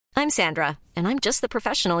I'm Sandra, and I'm just the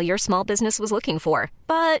professional your small business was looking for.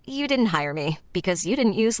 But you didn't hire me because you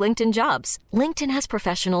didn't use LinkedIn Jobs. LinkedIn has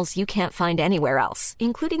professionals you can't find anywhere else,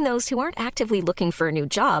 including those who aren't actively looking for a new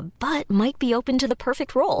job, but might be open to the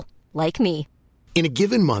perfect role, like me. In a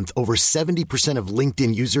given month, over 70% of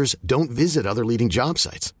LinkedIn users don't visit other leading job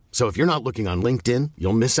sites. So if you're not looking on LinkedIn,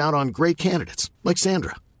 you'll miss out on great candidates like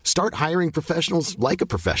Sandra. Start hiring professionals like a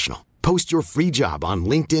professional. Post your free job on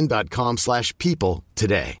linkedin.com/people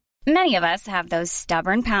today. Many of us have those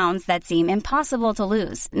stubborn pounds that seem impossible to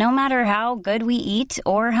lose, no matter how good we eat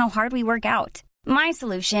or how hard we work out. My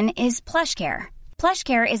solution is PlushCare.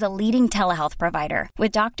 PlushCare is a leading telehealth provider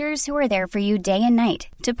with doctors who are there for you day and night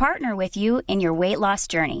to partner with you in your weight loss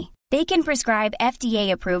journey. They can prescribe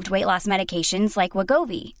FDA-approved weight loss medications like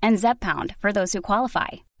Wegovy and Zepbound for those who qualify.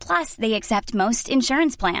 Plus, they accept most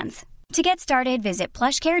insurance plans. To get started, visit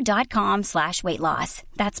plushcare.com/weightloss.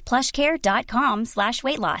 That's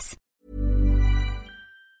plushcare.com/weightloss.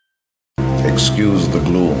 Excuse the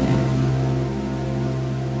gloom,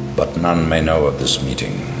 but none may know of this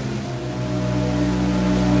meeting.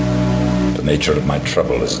 The nature of my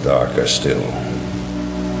trouble is darker still.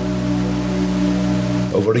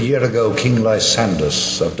 Over a year ago, King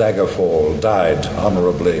Lysandus of Daggerfall died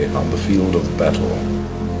honorably on the field of battle.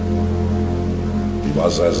 He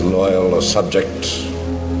was as loyal a subject,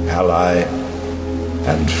 ally,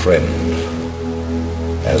 and friend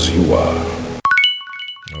as you are.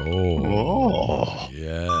 Oh.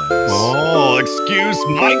 Yes. Oh, excuse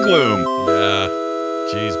my gloom. Yeah.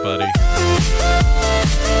 Jeez, buddy.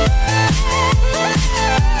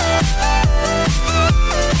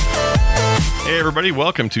 Hey, everybody.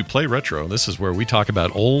 Welcome to Play Retro. This is where we talk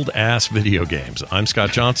about old-ass video games. I'm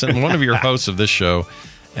Scott Johnson, one of your hosts of this show,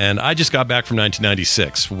 and I just got back from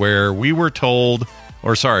 1996, where we were totally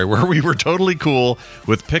cool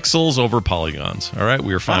with pixels over polygons. All right?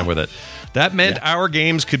 We were fine with it. That meant our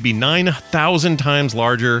games could be 9,000 times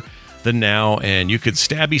larger than now, and you could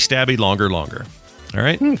stabby longer. All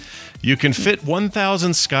right? You can fit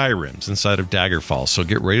 1,000 Skyrims inside of Daggerfall, so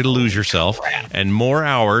get ready to lose yourself and more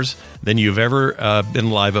hours than you've ever been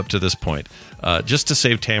alive up to this point, just to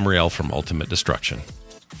save Tamriel from ultimate destruction.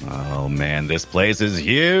 Oh, man, this place is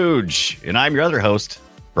huge. And I'm your other host,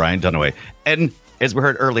 Brian Dunaway. And as we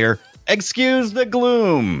heard earlier, excuse the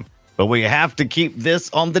gloom, but we have to keep this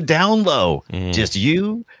on the down low. Just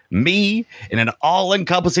you, me, in an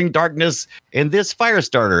all-encompassing darkness in this fire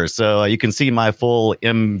starter, so you can see my full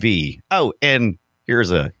MV. Oh, and here's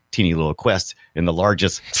a teeny little quest in the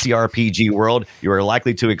largest CRPG world you are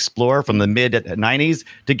likely to explore from the mid-90s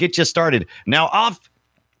to get you started. Now off,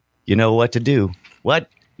 you know what to do. What?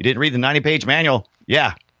 You didn't read the 90-page manual?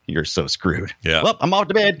 Yeah, you're so screwed. Yeah. Well, I'm off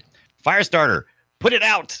to bed. Fire starter, put it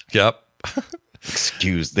out. Yep.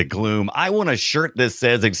 Excuse the gloom. I want a shirt that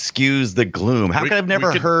says "Excuse the gloom." How could I've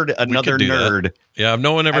never heard another nerd? That. Yeah,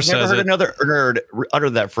 no one ever says it. I've never heard another nerd utter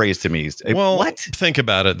that phrase to me. Well, what? Think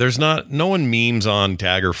about it. No one memes on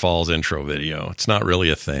Daggerfall's intro video. It's not really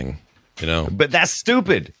a thing, you know. But that's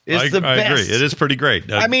stupid. It's the best. I agree. It is pretty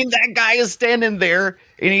great. I mean, that guy is standing there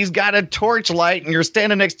and he's got a torchlight, and you're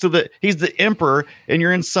standing next to he's the emperor, and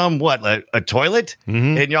you're in some a toilet,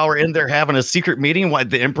 and y'all are in there having a secret meeting. Why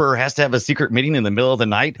the emperor has to have a secret meeting in the middle of the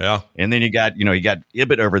night? Yeah. And then you got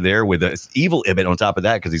Ibbot over there with this evil Ibbot on top of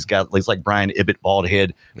that, because he's like Brian Ibbot, bald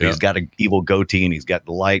head. But he's got an evil goatee, and he's got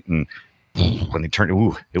the light, and when they turned, it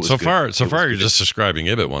was so good. far. You're just describing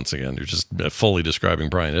Ibbot once again. You're just fully describing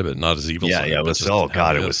Brian Ibbot, not his evil side. Yeah. It was. Oh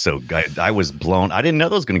God, it was so good. I was blown. I didn't know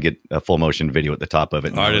that was going to get a full motion video at the top of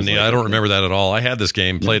it. I don't remember that at all. I had this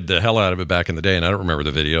game, played the hell out of it back in the day, and I don't remember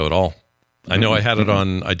the video at all. I know I had it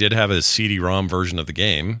on. I did have a CD-ROM version of the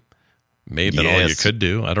game. May have been all you could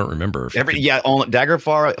do. I don't remember. On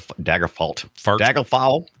Daggerfall.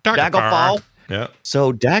 Yeah.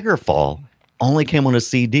 So Daggerfall only came on a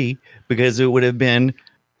CD because it would have been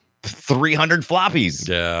 300 floppies.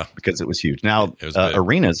 Yeah. Because it was huge. Now,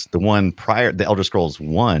 Arenas, the one prior, the Elder Scrolls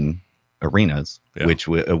 1 Arenas, which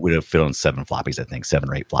would have fit on 7 floppies, I think, 7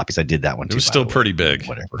 or 8 floppies. I did that one too. It was still pretty big,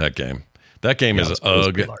 that game. That game is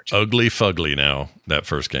ugly fugly now, that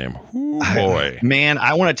first game. Ooh, boy. Man,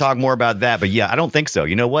 I want to talk more about that, but I don't think so.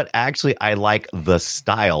 You know what? Actually, I like the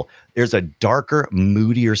style. There's a darker,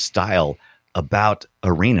 moodier style about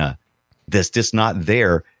Arena that's just not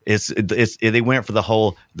there. They went for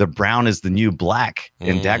the brown is the new black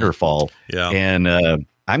in Daggerfall. Yeah. And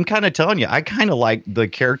I'm kind of telling you, I kind of like the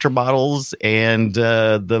character models and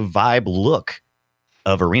the vibe look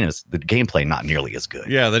of Arenas. The gameplay not nearly as good.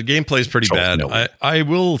 Yeah, the gameplay is pretty bad. I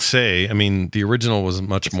will say, I mean, the original was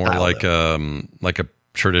much more like a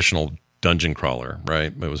traditional dungeon crawler,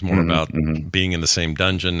 right? It was more about being in the same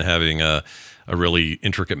dungeon, having a really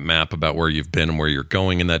intricate map about where you've been and where you're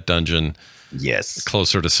going in that dungeon. Yes.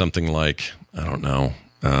 Closer to something like, I don't know.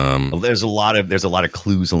 Well, there's a lot of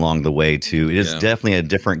clues along the way too. It is definitely a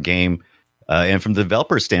different game. And from the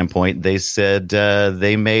developer standpoint, they said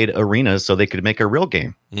they made arenas so they could make a real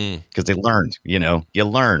game because they learned. You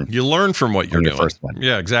learn from what you're doing. First one.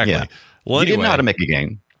 Yeah, exactly. Yeah. Well, you anyway, didn't know how to make a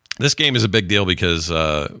game. This game is a big deal because,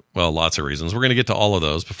 lots of reasons. We're going to get to all of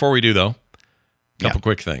those. Before we do, though, a couple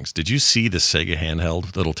quick things. Did you see the Sega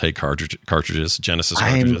handheld that'll take cartridges, Genesis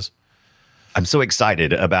cartridges? I'm so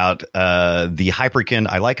excited about the Hyperkin.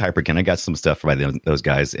 I like Hyperkin. I got some stuff by those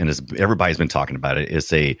guys, and everybody's been talking about it.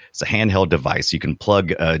 It's a handheld device. You can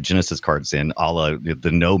plug Genesis carts in, a la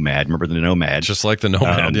the Nomad. Remember the Nomad? Just like the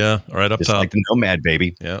Nomad, right up just top. like the Nomad,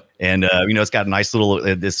 baby. Yeah, and it's got a nice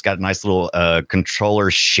little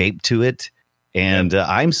controller shape to it, and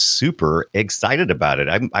I'm super excited about it.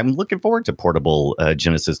 I'm looking forward to portable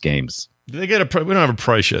Genesis games. Do they get we don't have a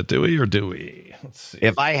price yet, do we? Or do we? Let's see.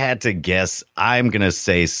 If I had to guess, I'm going to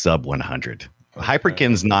say sub 100. Okay.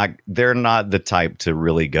 Hyperkin's they're not the type to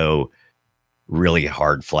really go really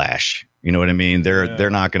hard flash. You know what I mean? You're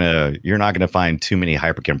not going to find too many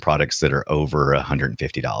Hyperkin products that are over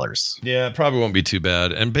 $150. Yeah, it probably won't be too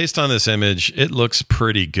bad. And based on this image, it looks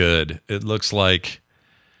pretty good. It looks like,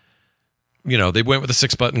 they went with a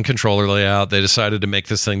 6-button controller layout. They decided to make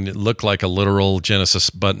this thing look like a literal Genesis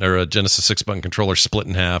button or a Genesis 6-button controller split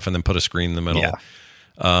in half and then put a screen in the middle. Yeah.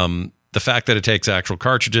 The fact that it takes actual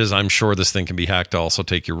cartridges, I'm sure this thing can be hacked to also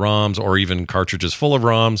take your ROMs or even cartridges full of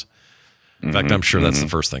ROMs. In fact, I'm sure that's the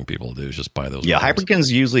first thing people do is just buy those. Yeah, ROMs.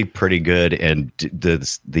 Hyperkin's usually pretty good, and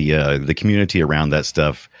the community around that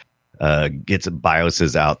stuff gets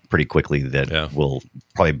BIOSes out pretty quickly that will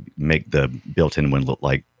probably make the built-in one look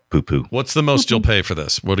like poo-poo. What's the most you'll pay for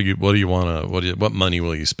this? What money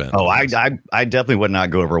will you spend? Oh, I definitely would not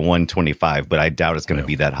go over 125, but I doubt it's going to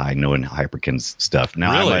be that high knowing Hyperkin's stuff.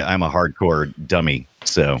 Now, really? I'm a hardcore dummy.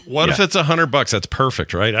 So what if it's $100? That's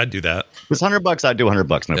perfect, right? I'd do that. If it's $100, I'd do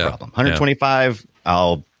 $100, no problem. 125,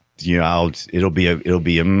 it'll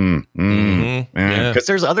be because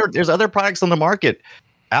there's other products on the market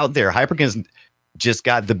out there. Hyperkin's just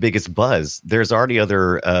got the biggest buzz. There's already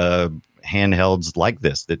other handhelds like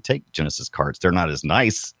this that take Genesis carts. They're not as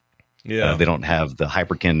nice. Yeah, they don't have the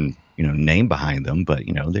Hyperkin name behind them, but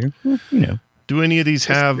they're Do any of these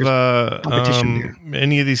have competition there?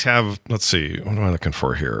 Any of these have? Let's see. What am I looking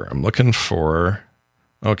for here? I'm looking for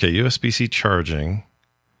USB-C charging.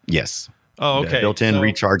 Yes. Oh, okay. Built-in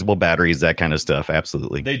rechargeable batteries, that kind of stuff.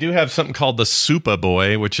 Absolutely. They do have something called the Super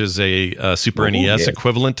Boy, which is a Super NES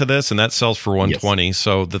equivalent to this, and that sells for $120. Yes.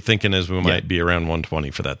 So the thinking is we might be around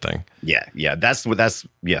 $120 for that thing. Yeah. That's like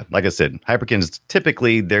I said, Hyperkins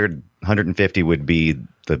typically their $150 would be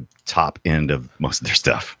the top end of most of their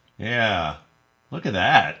stuff. Yeah. Look at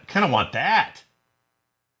that. Kind of want that.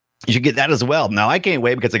 You should get that as well. Now, I can't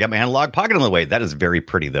wait because I got my analog pocket on the way. That is very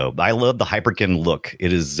pretty, though. I love the Hyperkin look.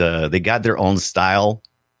 It is, they got their own style.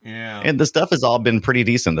 Yeah. And the stuff has all been pretty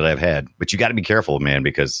decent that I've had. But you got to be careful, man,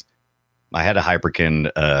 because I had a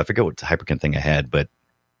Hyperkin. I forget what Hyperkin thing I had, but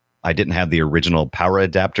I didn't have the original power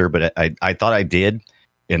adapter, but I thought I did.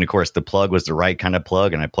 And, of course, the plug was the right kind of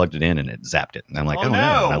plug, and I plugged it in, and it zapped it. And I'm like, oh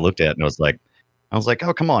no. And I looked at it, and I was like,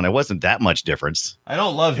 oh, come on. It wasn't that much difference. I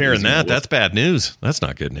don't love hearing that. That's bad news. That's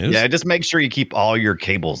not good news. Yeah, just make sure you keep all your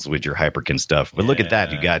cables with your Hyperkin stuff. But look at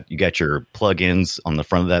that. You got your plug-ins on the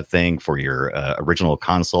front of that thing for your original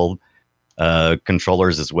console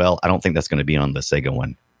controllers as well. I don't think that's going to be on the Sega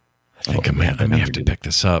one. I think I may have to pick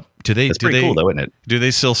this up. It's pretty cool, though, isn't it? Do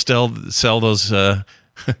they still sell those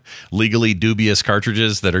legally dubious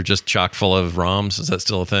cartridges that are just chock full of ROMs? Is that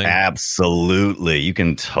still a thing? Absolutely. You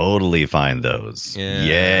can totally find those. Yeah.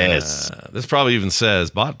 Yes. This probably even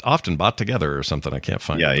says often bought together or something. I can't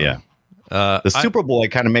find it. Yeah. The Super Boy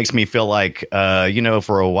kind of makes me feel like,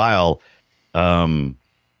 for a while,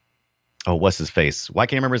 what's his face? Why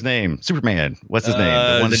can't I remember his name? Superman. What's his name?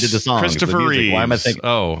 The one that did the songs. Christopher Reeves. Why am I thinking?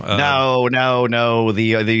 No.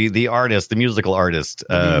 The artist, the musical artist.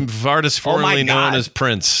 Artist formerly known as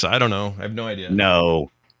Prince. I don't know. I have no idea.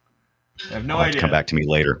 No. I have no idea. Come back to me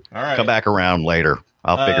later. All right. Come back around later.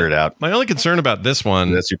 I'll figure it out. My only concern about this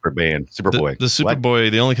one, the Superboy. The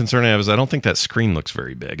Superboy, the only concern I have is I don't think that screen looks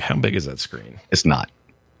very big. How big is that screen? It's not.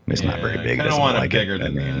 It's not very big. I don't want it bigger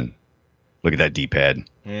than that. Look at that D-pad.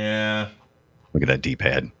 Yeah. Look at that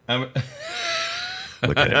D-pad. Look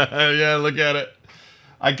at it. Yeah, look at it.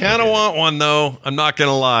 I kind of want one, though. I'm not going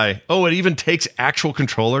to lie. Oh, it even takes actual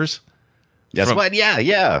controllers? That's what.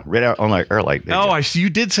 Yeah. Right out on like Airlight. Oh, I see. You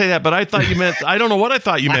did say that, but I thought you meant. I don't know what I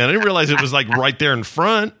thought you meant. I didn't realize it was like right there in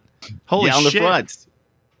front. Holy shit! On the front.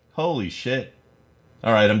 Holy shit!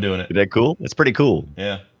 All right, I'm doing it. Is that cool? It's pretty cool.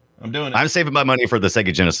 Yeah, I'm doing it. I'm saving my money for the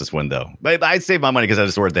Sega Genesis one though. But I'd save my money because I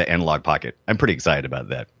just ordered the Analog Pocket. I'm pretty excited about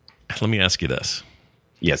that. Let me ask you this.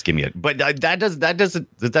 Yes, give me it. But that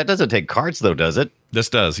doesn't take carts though, does it? This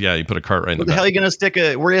does. Yeah, you put a cart right in the back. Where the hell are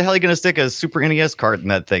you gonna stick a Super NES cart in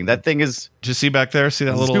that thing? That thing is. Did you see back there? See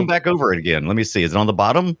that little? Zoom back over it again. Let me see. Is it on the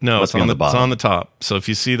bottom? No, it's on the bottom. It's on the top. So if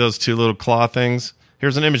you see those two little claw things,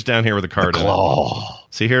 here's an image down here with a cart in it.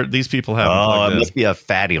 See here, these people have. Oh, it must be a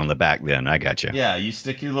fatty on the back. Then I got you. Yeah, you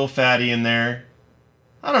stick your little fatty in there.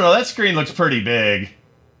 I don't know. That screen looks pretty big.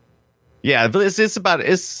 Yeah, but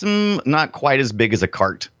it's not quite as big as a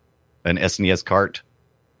cart, an SNES cart.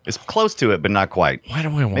 It's close to it, but not quite. Why do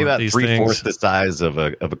I want maybe about these things? 3/4 the size of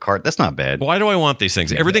a cart. That's not bad. Why do I want these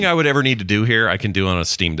things? Everything I would ever need to do here, I can do on a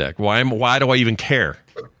Steam Deck. Why do I even care?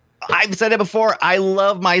 I've said it before. I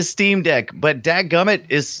love my Steam Deck, but dadgummit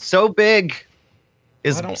is so big.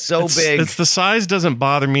 It's the size doesn't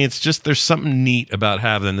bother me. It's just there's something neat about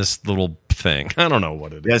having this little thing. I don't know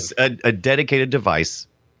what it is. Yes, a dedicated device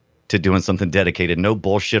to doing something dedicated. No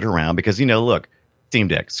bullshit around because, look, Steam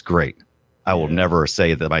Deck's great. I will never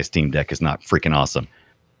say that my Steam Deck is not freaking awesome.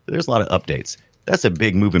 There's a lot of updates. That's a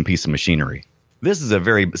big moving piece of machinery. This is a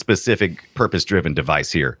very specific, purpose-driven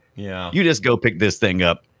device here. Yeah. You just go pick this thing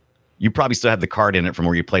up. You probably still have the card in it from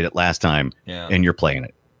where you played it last time, and you're playing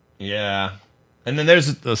it. Yeah. And then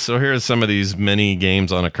here's some of these mini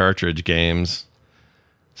games on a cartridge games.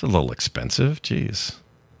 It's a little expensive. Jeez.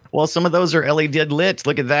 Well, some of those are LED lit.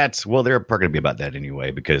 Look at that. Well, they're probably going to be about that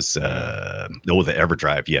anyway because, the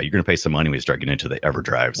EverDrive. Yeah, you're going to pay some money when you start getting into the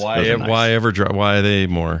EverDrives. Why EverDrive? Why are they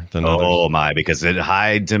more than others? Oh, my, because it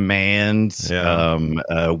high demand,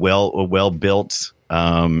 well built.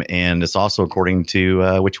 And it's also according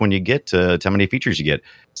to which one you get, to how many features you get.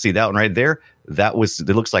 See that one right there? It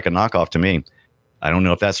looks like a knockoff to me. I don't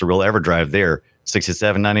know if that's a real EverDrive there.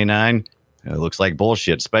 $67.99. It looks like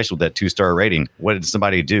bullshit, especially with that 2-star rating. What did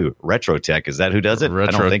somebody do? RetroTech. Is that who does it? I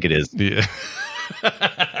don't think it is. Yeah.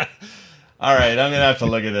 All right, I'm gonna have to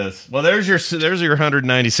look at this. Well, there's your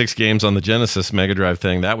 196 games on the Genesis Mega Drive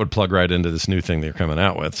thing. That would plug right into this new thing they're coming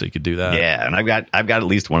out with, so you could do that. Yeah, and I've got at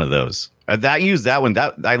least one of those. I use that one.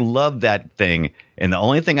 I love that thing, and the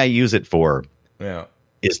only thing I use it for,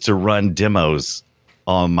 is to run demos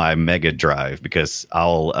on my Mega Drive because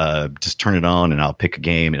I'll just turn it on and I'll pick a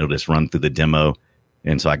game and it'll just run through the demo.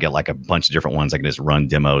 And so I get like a bunch of different ones. I can just run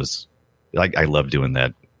demos. I love doing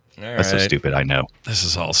that. That's so stupid. I know. This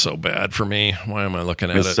is all so bad for me. Why am I looking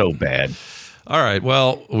at it? It's so bad. All right.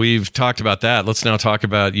 Well, we've talked about that. Let's now talk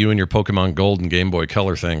about you and your Pokemon Gold and Game Boy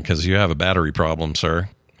Color thing because you have a battery problem, sir.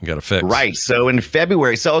 You got to fix. Right. So in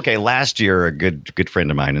February, last year, a good friend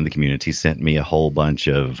of mine in the community sent me a whole bunch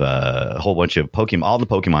of Pokemon, all the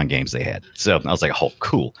Pokemon games they had. So I was like, oh,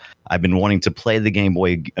 cool. I've been wanting to play the Game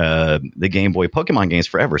Boy Pokemon games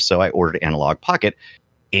forever. So I ordered Analog Pocket,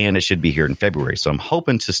 and it should be here in February. So I'm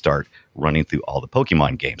hoping to start running through all the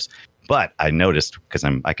Pokemon games. But I noticed because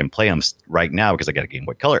I can play them right now because I got a Game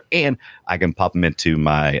Boy Color, and I can pop them into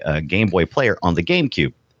my Game Boy player on the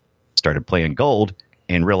GameCube. Started playing Gold.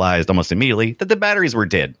 And realized almost immediately that the batteries were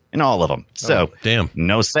dead in all of them. So,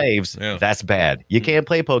 no saves. Yeah. That's bad. You can't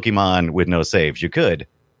play Pokemon with no saves. You could,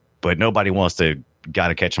 but nobody wants to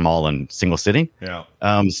gotta catch them all in single sitting. Yeah.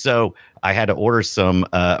 So I had to order some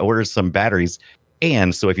batteries.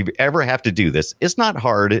 And so if you ever have to do this, it's not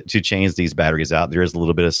hard to change these batteries out. There is a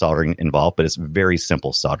little bit of soldering involved, but it's very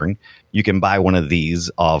simple soldering. You can buy one of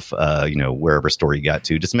these off, wherever store you got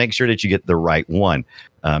to. Just make sure that you get the right one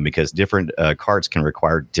because different cards can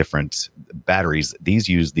require different batteries. These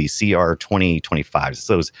use the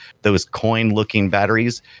CR2025s. Those coin-looking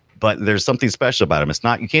batteries. But there's something special about them. It's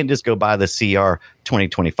not, you can't just go buy the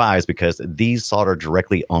CR2025s because these solder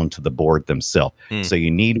directly onto the board themselves. So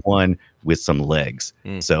you need one with some legs.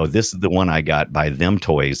 So this is the one I got by Them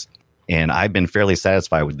Toys. And I've been fairly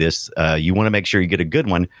satisfied with this. You want to make sure you get a good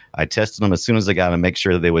one. I tested them as soon as I got them, make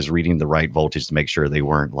sure they was reading the right voltage to make sure they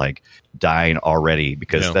weren't like dying already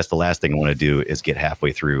because that's the last thing I want to do is get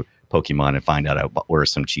halfway through Pokemon and find out I order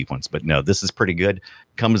some cheap ones. But no, this is pretty good.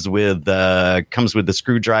 Comes with the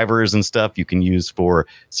screwdrivers and stuff you can use for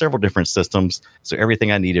several different systems. So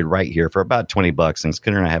everything I needed right here for about $20. And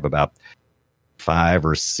considering I have about 5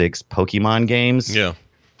 or 6 Pokemon games. Yeah.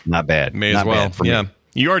 Not bad. May as well. For me.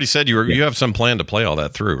 You already said you have some plan to play all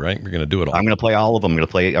that through, right? You're going to do it all. I'm going to play all of them. I'm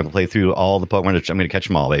going to play through all the Pokemon. I'm going to catch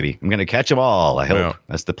them all, baby. I'm going to catch them all. I hope. Yeah.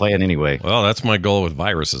 That's the plan anyway. Well, that's my goal with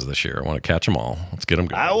viruses this year. I want to catch them all. Let's get them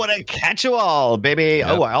going. I want to catch them all, baby. Yep.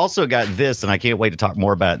 Oh, I also got this, and I can't wait to talk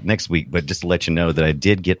more about it next week. But just to let you know that I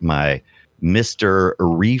did get my Mr.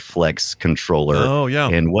 Reflex controller. Oh, yeah.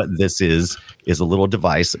 And what this is a little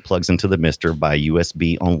device that plugs into the Mister by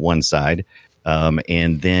USB on one side.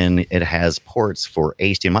 And then it has ports for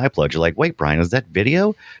HDMI plugs. You're like, wait, Brian, is that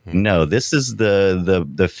video? No, this is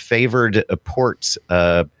the favored port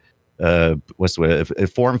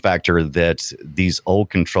form factor that these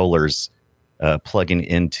old controllers plugging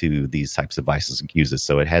into these types of devices uses.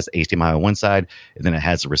 So it has HDMI on one side, and then it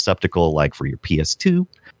has a receptacle like for your PS2,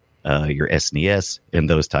 your SNES, and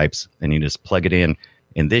those types, and you just plug it in.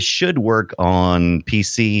 And this should work on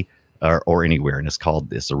PC or anywhere, and it's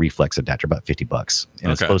a Reflex adapter, about $50,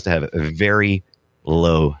 and it's supposed to have a very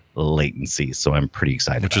low latency. So I'm pretty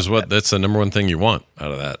excited. Which is that's the number one thing you want out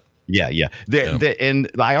of that. Yeah. And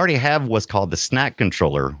I already have what's called the Snack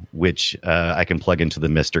controller, which I can plug into the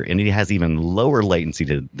Mister, and it has even lower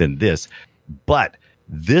latency than this. But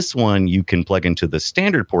this one you can plug into the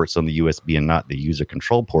standard ports on the USB and not the user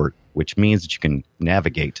control port, which means that you can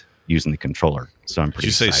navigate using the controller. So I'm pretty.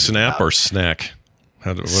 Did you say Snap or Snack?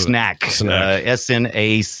 Snack.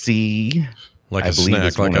 SNAC. Like a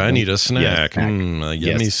snack. Like I need a snack. A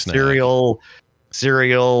yummy snack.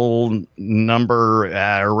 Serial number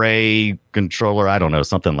array controller. I don't know,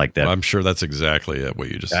 something like that. I'm sure that's exactly it, what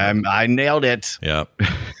you just said. I nailed it. Yeah.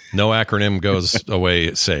 No acronym goes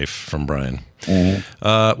away safe from Brian.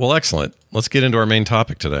 Mm-hmm. Well, excellent. Let's get into our main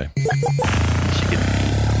topic today.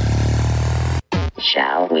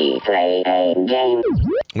 Shall we play a game?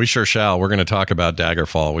 We sure shall. We're going to talk about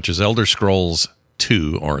Daggerfall, which is Elder Scrolls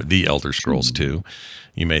 2, or The Elder Scrolls 2.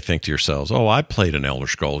 You may think to yourselves, oh, I played an Elder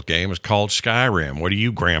Scrolls game. It's called Skyrim. What are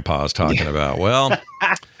you grandpas talking about? Well,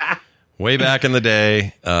 way back in the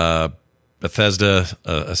day, Bethesda,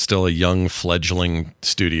 still a young fledgling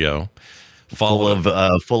studio. Full of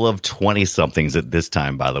 20-somethings at this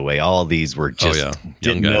time, by the way. All of these were just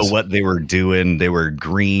didn't know what they were doing. They were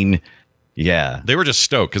green. Yeah. They were just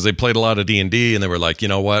stoked because they played a lot of D&D, and they were like, you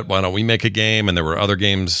know what, why don't we make a game? And there were other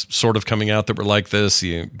games sort of coming out that were like this.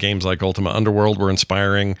 Games like Ultima Underworld were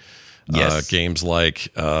inspiring. Yes. Games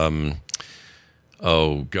like, oh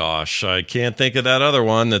gosh, I can't think of that other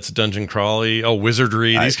one that's dungeon crawly. Oh,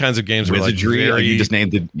 Wizardry. These kinds of games were like very... You just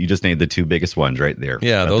named the two biggest ones right there.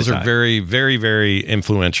 Yeah, those are very, very, very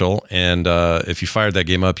influential. And if you fired that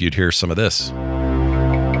game up, you'd hear some of this.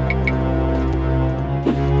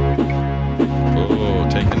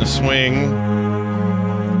 Taking a swing.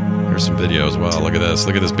 Here's some video as well. Look at this.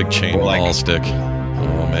 Look at this big chain ball stick.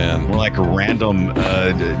 Oh man. More like a random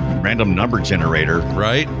number generator.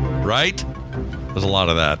 Right. There's a lot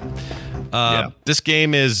of that. This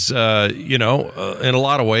game is, in a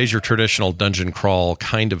lot of ways, your traditional dungeon crawl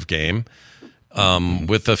kind of game,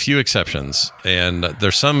 with a few exceptions. And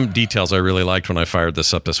there's some details I really liked when I fired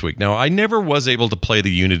this up this week. Now, I never was able to play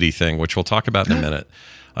the Unity thing, which we'll talk about in a minute.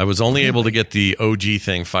 I was only able to get the OG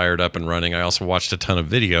thing fired up and running. I also watched a ton of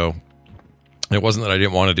video. It wasn't that I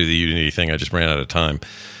didn't want to do the Unity thing. I just ran out of time.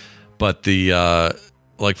 But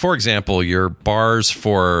for example, your bars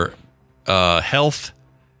for health,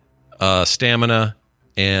 stamina,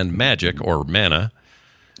 and magic or mana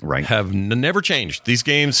have never changed. These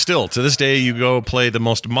games still, to this day, you go play the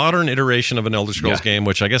most modern iteration of an Elder Scrolls game,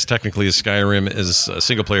 which I guess technically is Skyrim, is a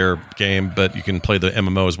single-player game, but you can play the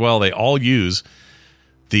MMO as well. They all use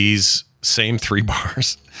these same 3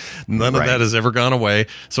 bars. None of that has ever gone away.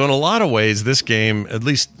 So in a lot of ways, this game, at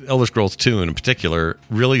least Elder Scrolls 2 in particular,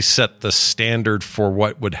 really set the standard for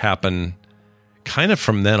what would happen kind of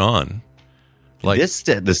from then on. Like, this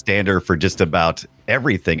set the standard for just about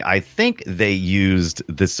everything. I think they used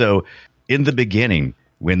this. So in the beginning,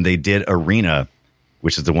 when they did Arena,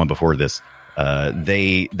 which is the one before this,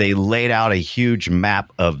 they laid out a huge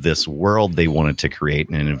map of this world they wanted to create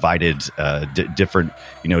and invited different,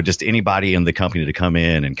 just anybody in the company to come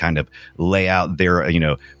in and kind of lay out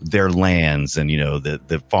their lands and,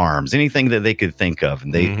 the farms, anything that they could think of.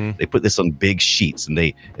 And they put this on big sheets and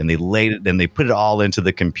they laid it and they put it all into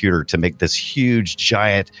the computer to make this huge,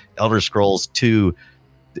 giant Elder Scrolls 2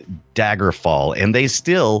 Daggerfall. And they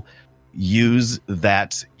still use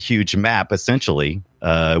that huge map essentially,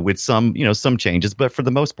 with some changes, but for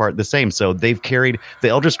the most part the same. So they've carried, the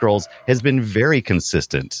Elder Scrolls has been very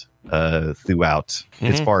consistent throughout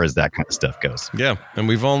as far as that kind of stuff goes. Yeah, and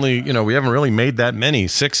we've only, we haven't really made that many.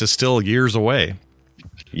 6 is still years away.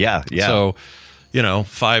 Yeah. So,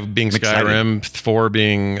 5 being Skyrim, 4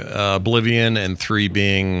 being Oblivion, and 3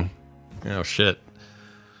 being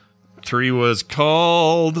 3 was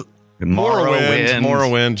called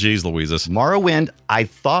Morrowind. Jeez Louises. Morrowind. I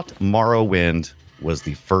thought Morrowind was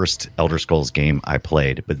the first Elder Scrolls game I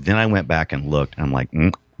played, but then I went back and looked, and I'm like,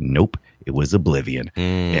 nope, it was Oblivion.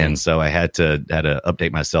 And so I had to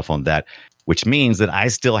update myself on that, which means that I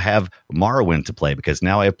still have Morrowind to play, because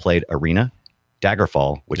now I've played Arena,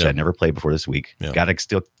 Daggerfall, which I'd never played before this week. Got to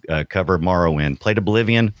still cover Morrowind. Played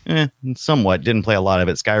Oblivion, somewhat. Didn't play a lot of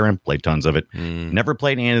it. Skyrim, played tons of it. Never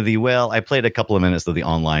played any of the, I played a couple of minutes of the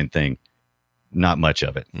online thing. Not much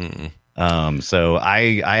of it. So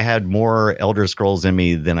I had more Elder Scrolls in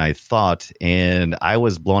me than I thought, and I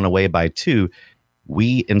was blown away by 2.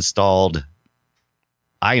 I installed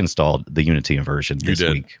the Unity version this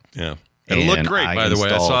week. Yeah. It looked great, by the way.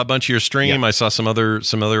 I saw a bunch of your stream. I saw some other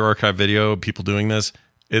archive video, people doing this.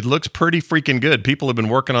 It looks pretty freaking good. People have been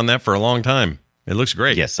working on that for a long time. It looks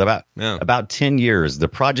great. Yes, about 10 years. The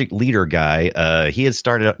project leader guy, he had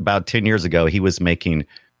started about 10 years ago. He was making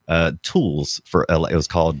tools for, it was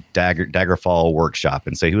called Daggerfall Workshop.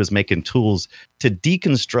 And so he was making tools to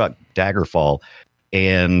deconstruct Daggerfall.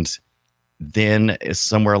 And then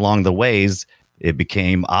somewhere along the ways, it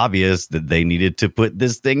became obvious that they needed to put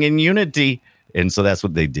this thing in Unity. And so that's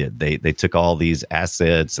what they did. They took all these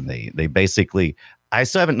assets, and they basically, I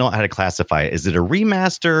still haven't known how to classify it. Is it a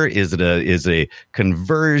remaster? Is it a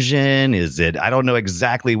conversion? I don't know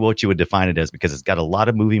exactly what you would define it as, because it's got a lot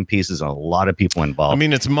of moving pieces and a lot of people involved. I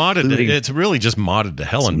mean, it's modded. It's really just modded to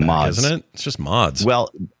hell and back, isn't it? It's just mods. Well,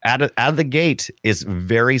 out of the gate is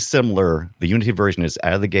very similar. The Unity version is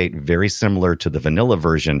out of the gate very similar to the vanilla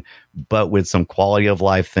version, but with some quality of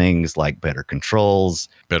life things like better controls,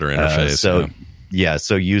 better interface.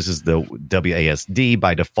 So uses the WASD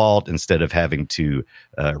by default instead of having to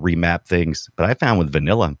remap things. But I found with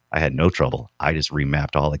vanilla, I had no trouble. I just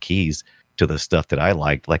remapped all the keys to the stuff that I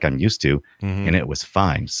liked, like I'm used to, and it was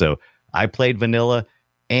fine. So I played vanilla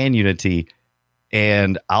and Unity,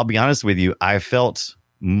 and I'll be honest with you, I felt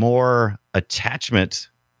more attachment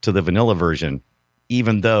to the vanilla version,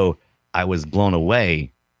 even though I was blown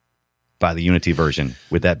away by the Unity version.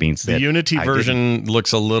 With that being said, the Unity version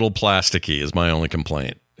looks a little plasticky is my only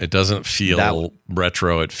complaint. It doesn't feel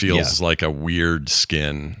retro. It feels like a weird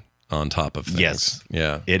skin on top of things. Yes.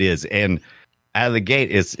 Yeah. It is. And out of the gate,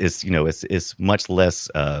 it's much less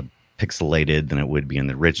pixelated than it would be in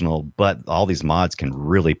the original, but all these mods can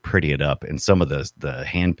really pretty it up, and some of the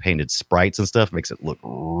hand-painted sprites and stuff makes it look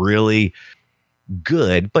really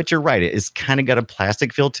good. But you're right, it's kind of got a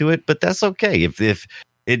plastic feel to it, but that's okay. If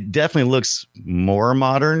it definitely looks more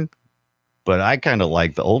modern, but I kind of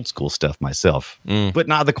like the old school stuff myself. But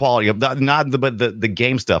not the quality of but the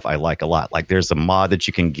game stuff I like a lot. Like there's a mod that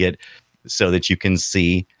you can get so that you can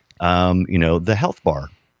see the health bar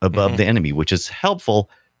above the enemy, which is helpful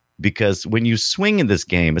because when you swing in this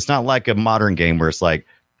game, it's not like a modern game where it's like,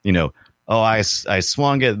 I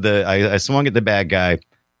swung at the bad guy,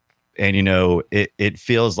 and it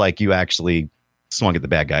feels like you actually swung at the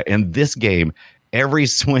bad guy. In this game, every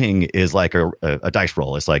swing is like a dice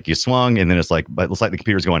roll. It's like you swung, and then it's like the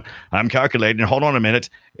computer's going, I'm calculating, hold on a minute.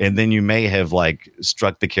 And then you may have like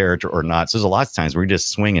struck the character or not. So there's a lot of times where you're just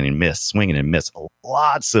swinging and miss.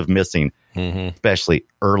 Lots of missing, especially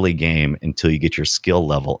early game until you get your skill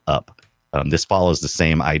level up. This follows the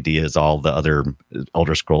same idea as all the other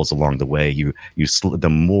Elder Scrolls along the way. The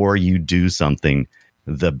more you do something,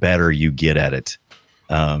 the better you get at it.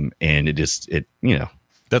 And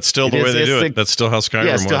that's still the way they do it. That's still how Skyrim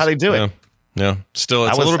was. Yeah, still how they do it. Yeah. Still,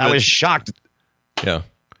 it's a little bit. I was shocked. Yeah.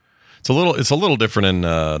 It's a little different in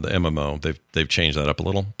the MMO. They've changed that up a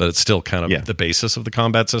little, but it's still kind of the basis of the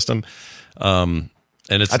combat system. And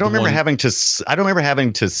it's. I don't remember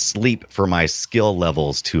having to sleep for my skill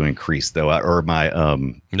levels to increase though, or my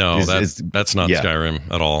No, that's not Skyrim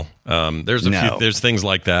at all. There's things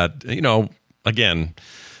like that. Again,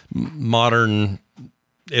 modern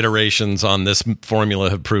iterations on this formula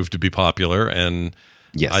have proved to be popular, and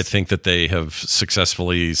I think that they have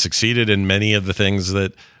successfully succeeded in many of the things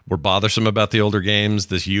that were bothersome about the older games.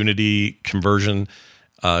 This Unity conversion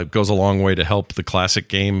goes a long way to help the classic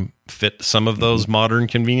game fit some of those modern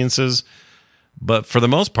conveniences. But for the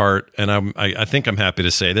most part, and I think I'm happy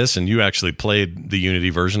to say this, and you actually played the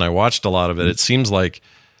Unity version. I watched a lot of it. It seems like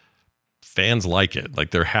fans like it,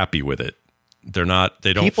 like they're happy with it.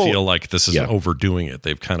 They don't feel like this is overdoing it.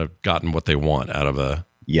 They've kind of gotten what they want out of a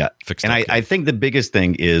Yeah. Fixed And up I game. think the biggest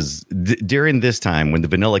thing is during this time when the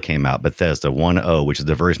vanilla came out, Bethesda 1.0, which is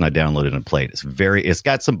the version I downloaded and played, it's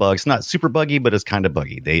got some bugs, not super buggy, but it's kind of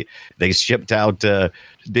buggy. They shipped out,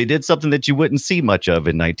 they did something that you wouldn't see much of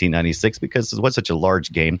in 1996 because it was such a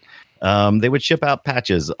large game. They would ship out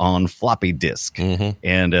patches on floppy disk.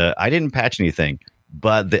 And I didn't patch anything,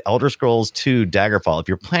 but the Elder Scrolls 2 Daggerfall, if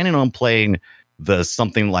you're planning on playing the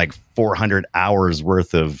something like 400 hours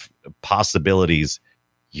worth of possibilities,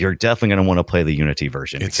 you're definitely going to want to play the Unity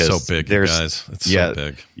version. It's so big, you guys. It's so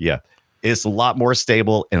big. Yeah. It's a lot more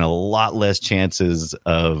stable and a lot less chances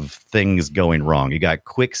of things going wrong. You got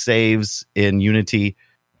quick saves in Unity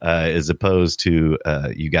as opposed to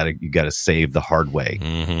you got to save the hard way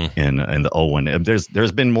in the old one.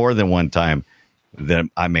 There's been more than one time that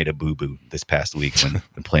I made a boo-boo this past week when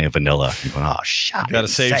playing vanilla. You're going, oh, shit. Got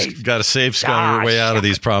to save scum your way out of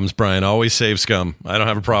these problems, Brian. Always save scum. I don't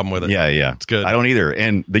have a problem with it. Yeah. It's good. I don't either.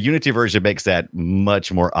 And the Unity version makes that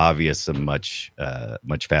much more obvious and much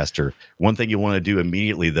faster. One thing you want to do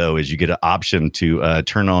immediately, though, is you get an option to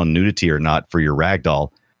turn on nudity or not for your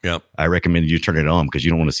ragdoll. Yep. I recommend you turn it on because you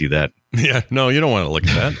don't want to see that. Yeah. No, you don't want to look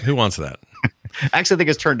at that. Who wants that? Actually, I think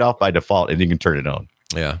it's turned off by default and you can turn it on.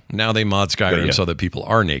 Yeah. Now they mod Skyrim so that people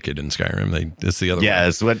are naked in Skyrim. It's the other way.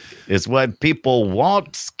 Yeah, it's what people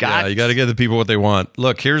want, Scott. Yeah, you got to give the people what they want.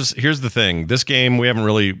 Look, here's the thing. This game, we haven't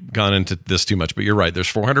really gone into this too much, but you're right. There's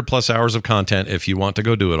 400 plus hours of content if you want to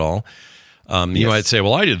go do it all. You might say,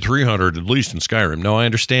 well, I did 300 at least in Skyrim. No, I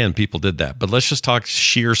understand people did that. But let's just talk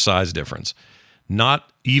sheer size difference.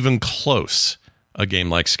 Not even close. A game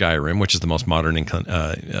like Skyrim, which is the most modern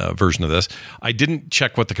version of this. I didn't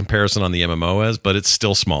check what the comparison on the MMO is, but it's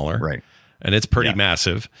still smaller. Right. And it's pretty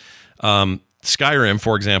massive. Skyrim,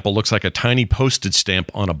 for example, looks like a tiny postage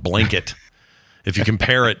stamp on a blanket. If you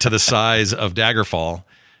compare it to the size of Daggerfall,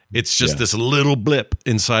 it's just this little blip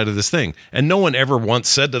inside of this thing. And no one ever once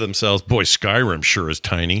said to themselves, boy, Skyrim sure is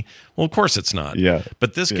tiny. Well, of course it's not. Yeah.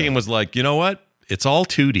 But this game was like, you know what? It's all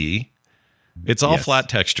 2D. It's all flat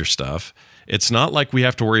texture stuff. It's not like we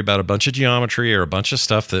have to worry about a bunch of geometry or a bunch of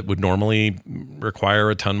stuff that would normally require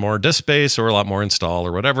a ton more disk space or a lot more install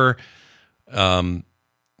or whatever. And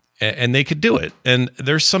they could do it. And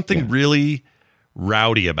there's something really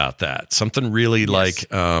rowdy about that. Something really like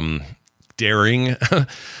daring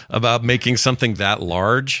about making something that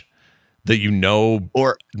large that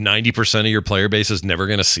or 90% of your player base is never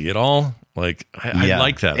going to see it all. Like, I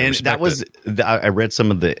like that. And that was, I read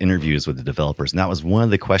some of the interviews with the developers, and that was one of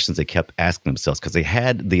the questions they kept asking themselves because they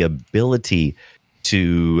had the ability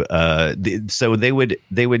to, so they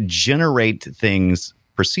would generate things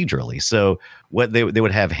procedurally. So what they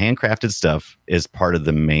would have handcrafted stuff as part of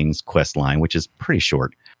the main quest line, which is pretty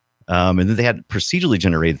short. And then they had procedurally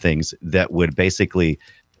generated things that would basically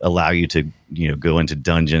allow you to, go into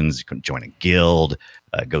dungeons, you can join a guild,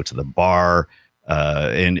 go to the bar.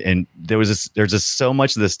 And there's just so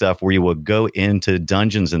much of this stuff where you will go into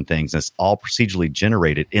dungeons and things, and it's all procedurally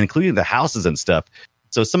generated, including the houses and stuff.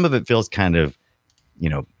 So some of it feels kind of,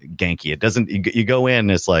 ganky. It doesn't, you go in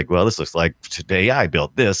and it's like, well, this looks like today I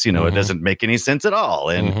built this, it doesn't make any sense at all.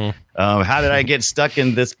 And how did I get stuck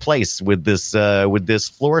in this place with this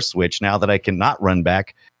floor switch now that I cannot run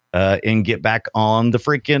back and get back on the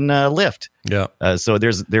freaking lift? Yeah. So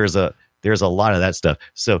there's a lot of that stuff.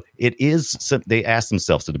 So it is, they asked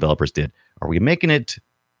themselves, the developers did, are we making it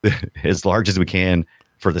as large as we can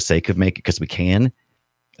for the sake of making it because we can?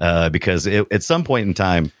 Because at some point in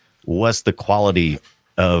time, what's the quality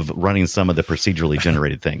of running some of the procedurally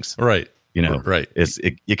generated things? Right. Right.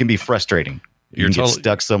 It can be frustrating. You can get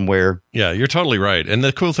stuck somewhere. Yeah, you're totally right. And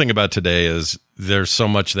the cool thing about today is there's so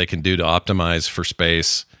much they can do to optimize for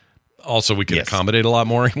space. Also, we can accommodate a lot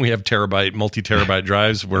more. We have multi-terabyte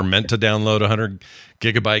drives. We're meant to download 100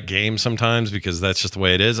 gigabyte games sometimes because that's just the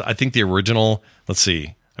way it is. I think the original, let's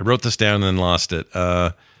see, I wrote this down and then lost it.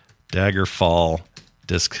 Daggerfall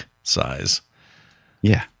disk size.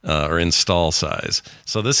 Yeah. Or install size.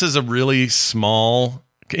 So this is a really small,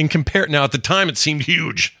 now at the time it seemed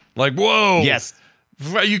huge. Like, whoa. Yes.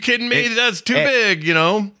 Are you kidding me? That's too big,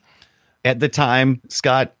 At the time,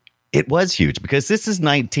 Scott, it was huge because this is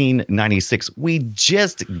 1996. We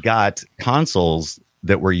just got consoles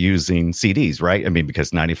that were using CDs, right? I mean,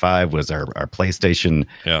 because 95 was our PlayStation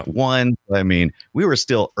 1. I mean, we were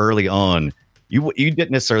still early on. You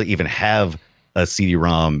didn't necessarily even have a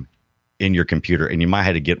CD-ROM in your computer, and you might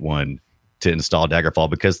have to get one to install Daggerfall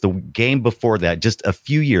because the game before that, just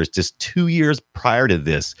 2 years prior to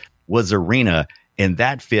this, was Arena, and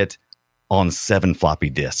that fit on 7 floppy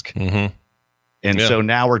disk. And Yeah. so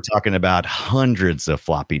now we're talking about hundreds of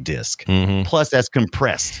floppy disk. Plus that's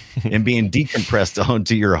compressed and being decompressed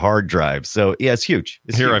onto your hard drive. So yeah, it's huge.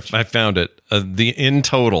 It's Here, huge. I found it. In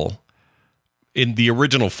total, in the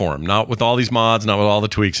original form, not with all these mods, not with all the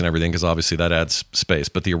tweaks and everything, because obviously that adds space,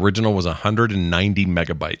 but the original was 190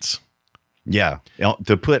 megabytes. Yeah.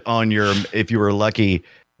 To put on your, if you were lucky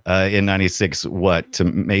in 96, to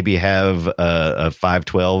maybe have a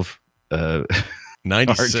 512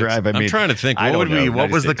 96. hard drive. I'm trying to think. I What don't know, what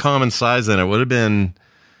was the 96. common size then? It would have been,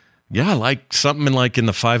 like something in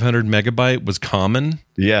the 500 megabyte was common.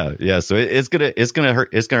 Yeah. So it's gonna hurt.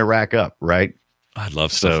 It's gonna rack up, right? I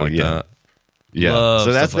love stuff like that. Yeah. Love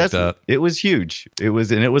So stuff that's like that. it was huge. It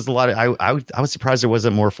was a lot of. I was surprised there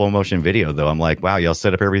wasn't more full motion video though. I'm like, wow, y'all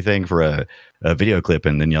set up everything for a video clip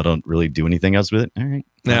and then y'all don't really do anything else with it. All right.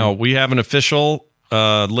 Now, we have an official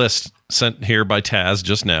list sent here by Taz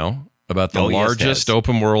just now about the largest Taz.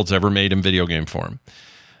 open worlds ever made in video game form.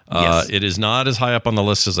 Yes. It is not as high up on the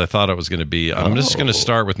list as I thought it was going to be. I'm just going to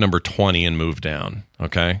start with number 20 and move down.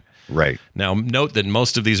 Okay. Right. Now, note that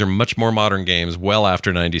most of these are much more modern games, well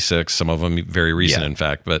after 96, some of them very recent, Yeah. in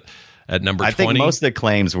fact. But at number 20. I think most of the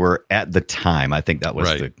claims were at the time. I think that was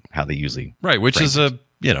Right. how they usually. Right, which framed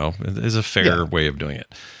is a fair way of doing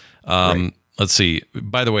it. Right. Let's see.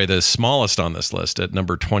 By the way, the smallest on this list at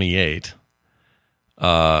number 28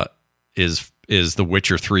 is The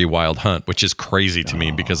Witcher 3 Wild Hunt, which is crazy to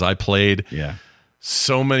me because I played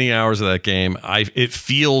so many hours of that game. It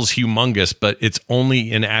feels humongous, but it's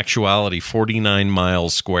only in actuality 49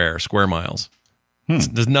 miles square miles.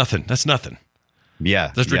 There's nothing. That's nothing.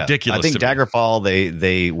 Yeah, That's ridiculous I think to me. Daggerfall,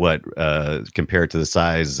 they compare it to the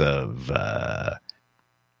size of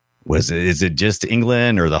is it just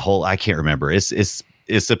England or the whole? I can't remember. It's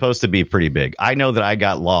supposed to be pretty big. I know that I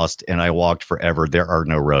got lost and I walked forever. There are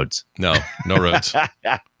no roads. No roads.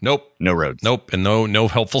 Nope. No roads. Nope. And no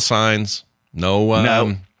helpful signs. No.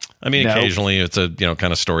 I mean, No. occasionally it's a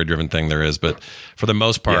kind of story driven thing there is, but for the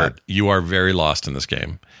most part, you are very lost in this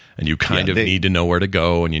game, and you kind of need to know where to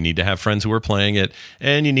go, and you need to have friends who are playing it,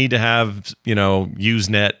 and you need to have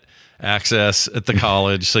Usenet access at the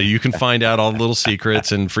college so you can find out all the little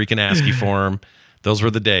secrets and freaking ASCII form. Those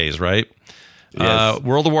were the days, right? Yes.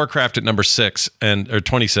 World of Warcraft at number 6 or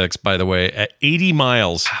 26, by the way, at 80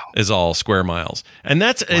 miles is all square miles, and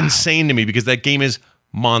that's insane to me because that game is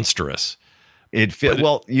monstrous. It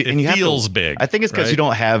feels feels big. I think it's because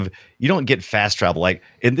right? you don't get fast travel. Like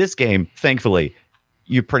in this game, thankfully,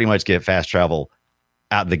 you pretty much get fast travel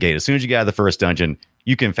out the gate. As soon as you get out of the first dungeon,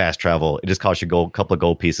 you can fast travel. It just costs you a couple of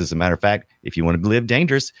gold pieces. As a matter of fact, if you want to live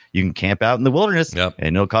dangerous, you can camp out in the wilderness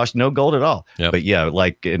and it'll cost you no gold at all. Yep. But yeah,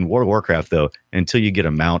 like in World of Warcraft, though, until you get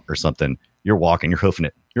a mount or something, you're walking, you're hoofing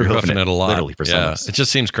it. You're hoofing it a lot. Literally for some. It just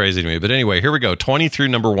seems crazy to me. But anyway, here we go. 20 through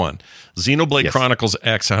number 1. Xenoblade Chronicles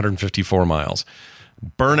X, 154 miles.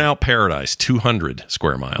 Burnout Paradise, 200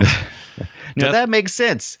 square miles. Now that makes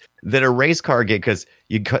sense that a race car because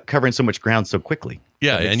you're covering so much ground so quickly.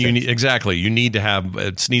 Yeah, and you need you need to have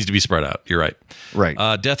it needs to be spread out. You're right.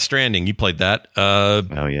 Right. Death Stranding, you played that.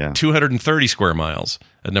 230 square miles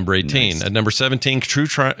at number 18. Nice. At number 17,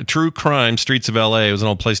 True Crime Streets of LA. It was an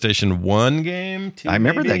old PlayStation 1 game. I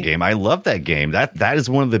remember that game. I love that game. That is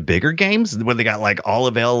one of the bigger games where they got like all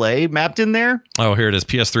of LA mapped in there. Oh, here it is.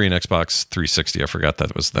 PS3 and Xbox 360. I forgot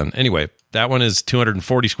that was then. Anyway, that one is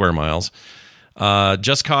 240 square miles.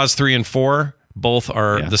 Just Cause 3 and 4, both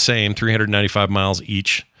are the same, 395 miles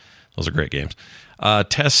each. Those are great games.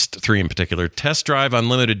 Test 3 in particular. Test Drive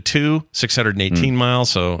Unlimited 2, 618 miles.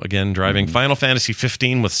 So again, driving. Final Fantasy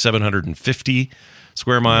 15 with 750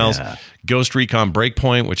 square miles. Yeah. Ghost Recon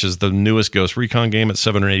Breakpoint, which is the newest Ghost Recon game at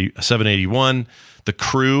 781. The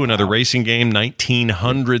Crew, another racing game,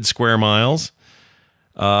 1,900 square miles.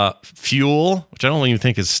 Fuel, which I don't even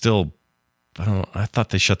think is still... I thought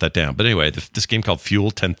they shut that down. But anyway, this game called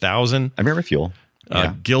Fuel, 10,000. I remember Fuel.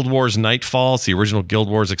 Guild Wars Nightfall. It's the original Guild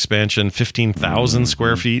Wars expansion, 15,000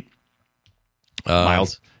 square feet.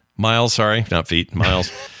 Miles, sorry. Not feet,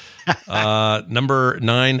 miles. Number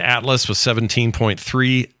 9, Atlas, was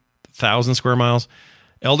 17.3 thousand square miles.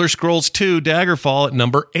 Elder Scrolls 2, Daggerfall at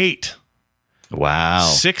number 8. Wow.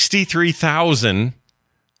 63,000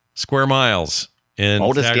 square miles.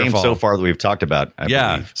 Oldest game so far that we've talked about, I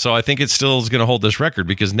believe. So I think it still is going to hold this record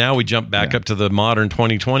because now we jump back up to the modern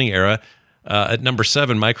 2020 era. At number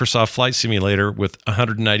 7, Microsoft Flight Simulator with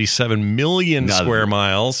 197 million square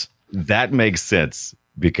miles. That makes sense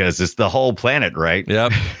because it's the whole planet, right?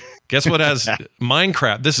 Yep. Guess what has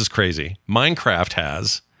Minecraft? This is crazy. Minecraft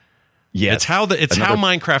has. Yes. It's how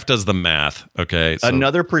Minecraft does the math. Okay. So,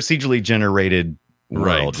 another procedurally generated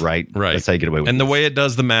world, right? Right. That's how you get away with it. And the way it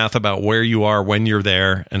does the math about where you are when you're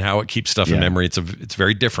there and how it keeps stuff in memory, it's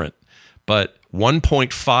very different. But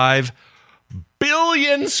 1.5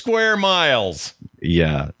 billion square miles.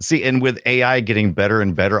 Yeah. See, and with AI getting better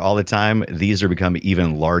and better all the time, these are becoming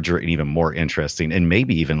even larger and even more interesting, and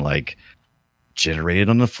maybe even like generated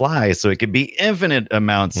on the fly, so it could be infinite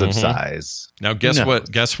amounts of size. Now,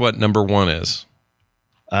 guess what number one is?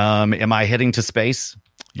 Am I heading to space?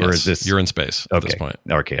 Yes, or is this you're in space at this point?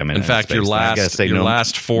 Okay, I'm in fact, space. your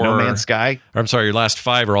last four, No Man's Sky. I'm sorry, your last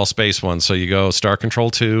five are all space ones. So you go Star Control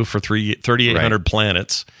 2 for 3,800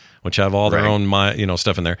 planets, which have all their own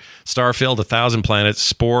stuff in there. Starfield, 1,000 planets.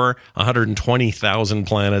 Spore, 120,000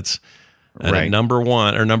 planets. And at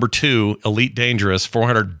number two, Elite Dangerous,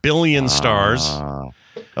 400 billion stars. Oh,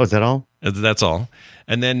 is that all? That's all.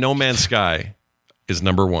 And then No Man's Sky is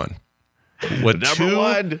number one. With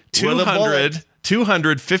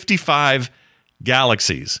 255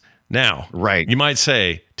 galaxies. Now, you might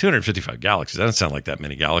say, 255 galaxies? That doesn't sound like that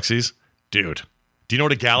many galaxies. Dude, do you know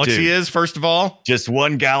what a galaxy is, first of all? Just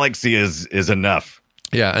one galaxy is enough.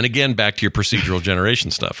 Yeah, and again, back to your procedural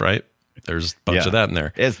generation stuff, right? There's a bunch of that in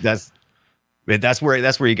there. That's where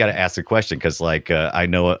you got to ask the question, because I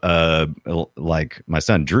know like my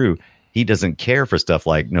son Drew, he doesn't care for stuff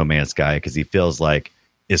like No Man's Sky because he feels like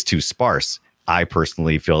it's too sparse. I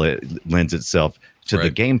personally feel it lends itself to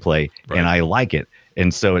the gameplay, and I like it.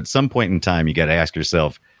 And so at some point in time, you got to ask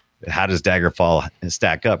yourself, how does Daggerfall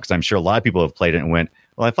stack up? Because I'm sure a lot of people have played it and went,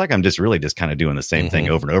 well, I feel like I'm just really just kind of doing the same thing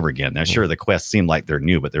over and over again. Now, sure, the quests seem like they're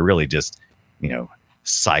new, but they're really just,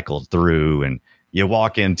 cycled through. And you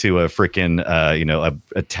walk into a freaking,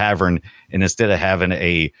 a tavern, and instead of having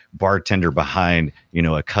a bartender behind,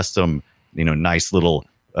 a custom, nice little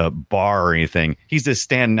bar or anything, he's just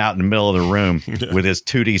standing out in the middle of the room with his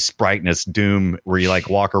 2D spriteness Doom, where you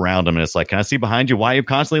walk around him and it's like, can I see behind you? Why are you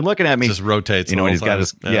constantly looking at me? Just rotates. And he's got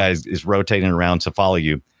his he's rotating around to follow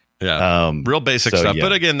you. Yeah, real basic stuff. Yeah.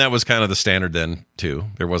 But again, that was kind of the standard then too.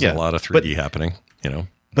 There wasn't a lot of 3D happening.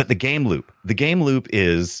 But the game loop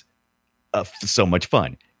is so much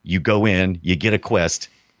fun. You go in, you get a quest.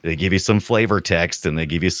 They give you some flavor text and they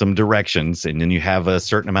give you some directions, and then you have a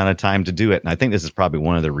certain amount of time to do it. And I think this is probably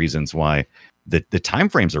one of the reasons why the time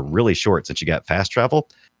frames are really short. Since you got fast travel,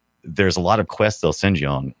 there's a lot of quests they'll send you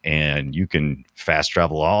on, and you can fast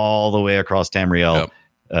travel all the way across Tamriel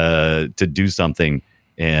to do something.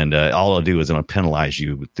 And all it'll do is it'll penalize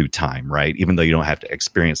you through time, right? Even though you don't have to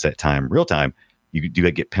experience that time real time, you do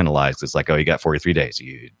get penalized. It's like, oh, you got 43 days,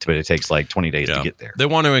 but it takes like 20 days to get there. They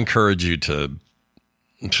want to encourage you to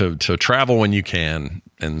travel when you can,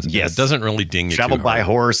 and it doesn't really ding you. Travel by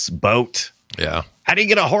horse, boat. Yeah. How do you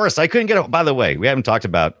get a horse? I couldn't get a. By the way, we haven't talked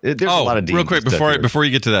about. There's a lot of real quick before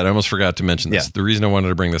you get to that, I almost forgot to mention this. The reason I wanted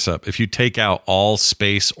to bring this up: if you take out all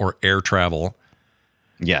space or air travel,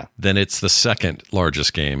 then it's the second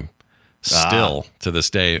largest game still to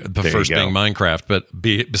this day. The first being Minecraft, but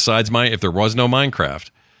besides if there was no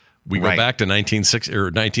Minecraft. We go back to 1986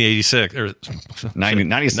 or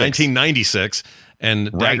 1996,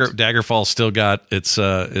 and Daggerfall still got its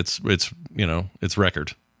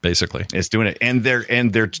record basically. It's doing it, and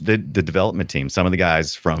the development team. Some of the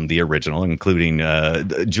guys from the original, including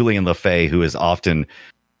Julian LaFay, who is often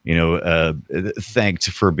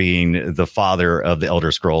thanked for being the father of the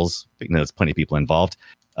Elder Scrolls. There's plenty of people involved.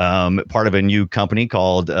 Part of a new company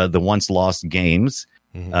called the Once Lost Games.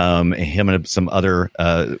 Him and some other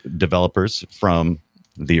developers from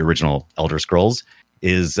the original Elder Scrolls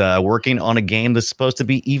is working on a game that's supposed to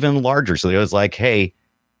be even larger. So they was like, hey,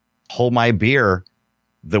 hold my beer.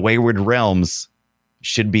 The Wayward Realms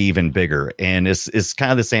should be even bigger. And it's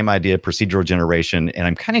kind of the same idea, procedural generation. And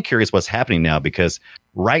I'm kind of curious what's happening now, because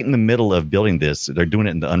right in the middle of building this, they're doing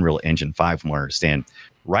it in the Unreal Engine 5, from what I understand.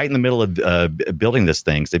 Right in the middle of building this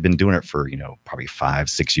thing, they've been doing it for, probably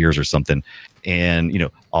 5-6 years or something.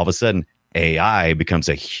 And, all of a sudden AI becomes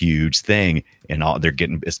a huge thing, and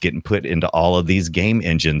it's getting put into all of these game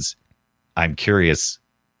engines. I'm curious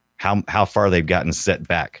how far they've gotten set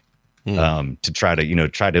back to try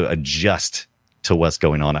to adjust to what's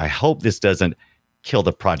going on. I hope this doesn't kill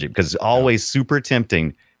the project, because it's always super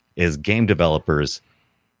tempting as game developers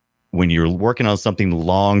when you're working on something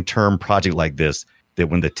long-term project like this, that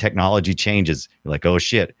when the technology changes, you're like, oh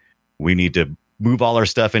shit, we need to move all our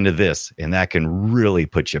stuff into this, and that can really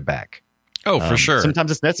put you back. Oh, for sure. Sometimes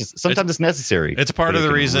it's necessary. It's part of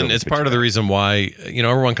the reason. It's part of the reason why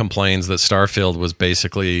everyone complains that Starfield was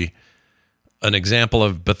basically an example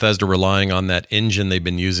of Bethesda relying on that engine they've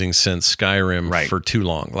been using since Skyrim for too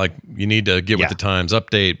long. Like, you need to get with the times,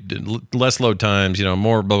 update, less load times,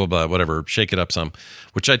 more blah blah blah, whatever, shake it up some,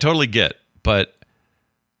 which I totally get, but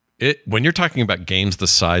When you're talking about games the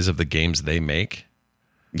size of the games they make,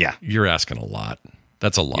 you're asking a lot.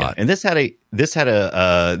 That's a lot. Yeah. And this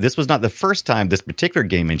was not the first time this particular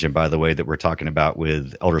game engine, by the way, that we're talking about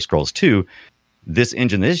with Elder Scrolls 2. This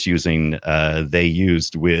engine is using, they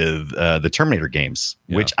used with the Terminator games,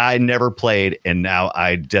 which I never played, and now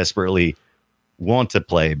I desperately want to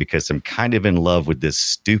play because I'm kind of in love with this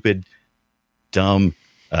stupid, dumb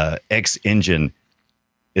X engine.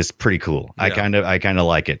 It's pretty cool. Yeah. I kind of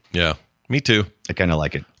like it. Yeah, me too. I kind of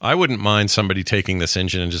like it. I wouldn't mind somebody taking this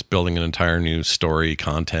engine and just building an entire new story,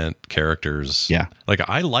 content, characters. Yeah, like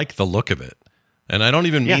I like the look of it. And I don't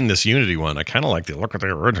even mean this Unity one. I kind of like the look of the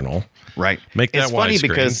original. Right. Make that widescreen.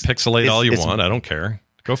 Because pixelate all you want. I don't care.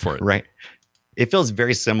 Go for it. Right. It feels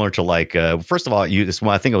very similar to like, first of all, I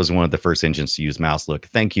think it was one of the first engines to use mouse look.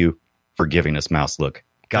 Thank you for giving us mouse look.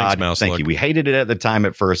 God, thank you. We hated it at the time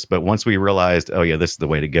at first, but once we realized, oh yeah, this is the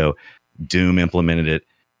way to go, Doom implemented it.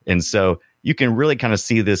 And so you can really kind of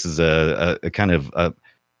see this as a kind of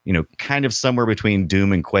kind of somewhere between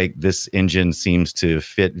Doom and Quake. This engine seems to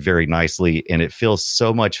fit very nicely, and it feels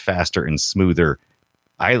so much faster and smoother.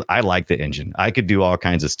 I like the engine. I could do all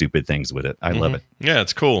kinds of stupid things with it. I love it. Yeah,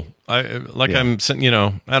 it's cool. I'm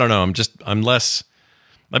I don't know.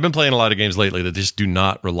 I've been playing a lot of games lately that just do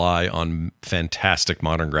not rely on fantastic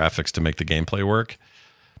modern graphics to make the gameplay work.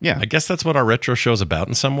 Yeah. I guess that's what our retro show's about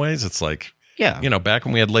in some ways. It's like, back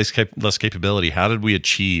when we had less capability, how did we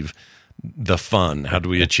achieve the fun? How did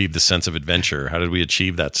we achieve the sense of adventure? How did we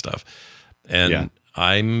achieve that stuff? And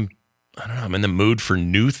I'm in the mood for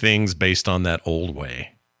new things based on that old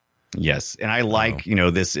way. Yes. And I like,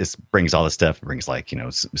 this brings all this stuff. It brings like,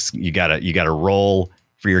 you gotta roll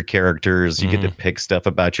for your characters. You get to pick stuff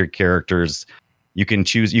about your characters. You can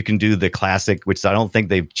do the classic, which I don't think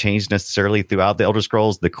they've changed necessarily throughout the Elder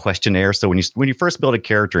Scrolls, the questionnaire. So when you first build a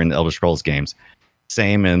character in the Elder Scrolls games,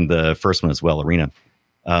 same in the first one as well, Arena,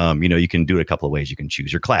 you can do it a couple of ways. You can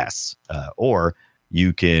choose your class, or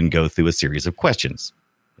you can go through a series of questions,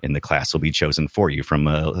 and the class will be chosen for you from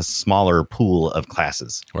a smaller pool of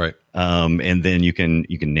classes. Right. And then you can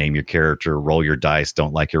name your character, roll your dice.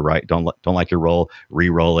 Don't like your roll,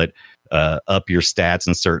 re-roll it, up your stats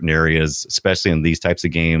in certain areas, especially in these types of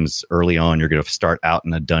games. Early on, you're going to start out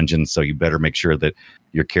in a dungeon, so you better make sure that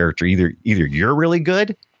your character either you're really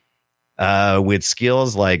good with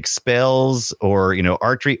skills like spells or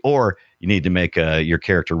archery, or you need to make your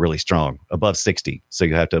character really strong, above 60. So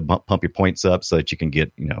you have to pump your points up so that you can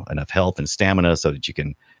get enough health and stamina so that you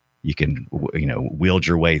can wield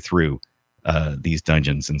your way through these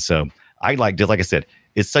dungeons. And so I like I said,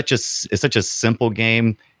 it's such a simple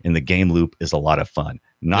game, and the game loop is a lot of fun.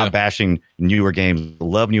 Not bashing newer games,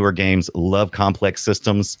 love complex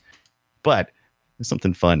systems, but there's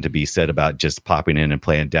something fun to be said about just popping in and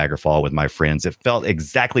playing Daggerfall with my friends. It felt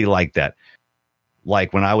exactly like that.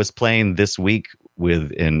 Like when I was playing this week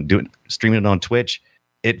streaming it on Twitch,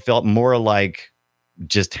 it felt more like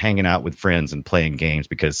just hanging out with friends and playing games,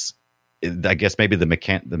 because I guess maybe the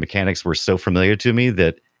mechanics were so familiar to me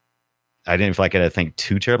that I didn't feel like I had to think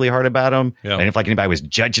too terribly hard about them. Yeah. I didn't feel like anybody was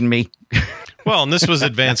judging me. Well, and this was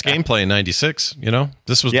advanced gainplay in 96,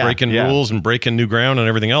 This was breaking rules and breaking new ground and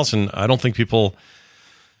everything else. And I don't think people,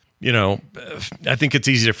 I think it's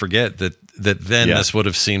easy to forget that then this would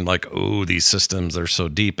have seemed like, oh, these systems are so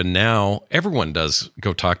deep. And now everyone does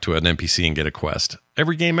go talk to an NPC and get a quest.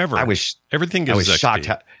 Every game ever. Everything gives XP.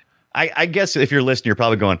 Shocked. I guess if you're listening, you're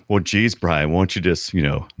probably going, well, geez, Brian, won't you just,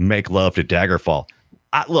 make love to Daggerfall?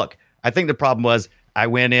 Look, I think the problem was I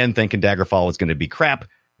went in thinking Daggerfall was going to be crap,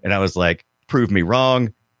 and I was like, prove me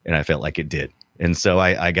wrong, and I felt like it did. And so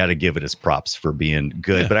I got to give it its props for being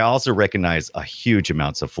good. Yeah. But I also recognize a huge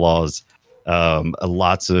amounts of flaws,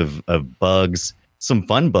 lots of bugs, some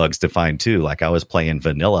fun bugs to find too. Like I was playing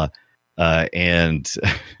vanilla, and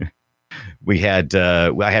I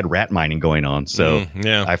had rat mining going on. So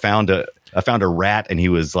I found a rat, and he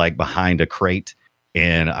was like behind a crate.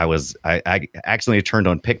 And I accidentally turned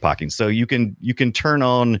on pickpocketing. So you can turn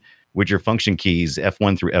on with your function keys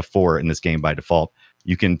F1 through F4 in this game by default.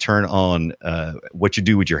 You can turn on what you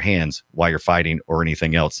do with your hands while you're fighting or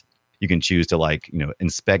anything else. You can choose to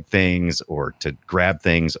inspect things or to grab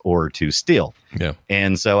things or to steal. Yeah.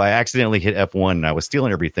 And so I accidentally hit F1 and I was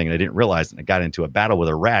stealing everything, and I didn't realize, and I got into a battle with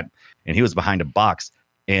a rat, and he was behind a box,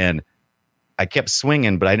 and I kept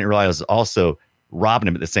swinging, but I didn't realize I was also robbing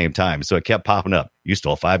him at the same time. So it kept popping up. You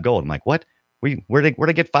stole 5 gold. I'm like, what? Where'd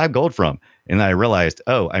I get 5 gold from? And then I realized,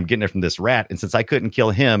 I'm getting it from this rat. And since I couldn't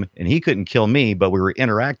kill him and he couldn't kill me, but we were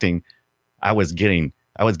interacting, I was getting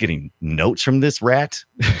notes from this rat.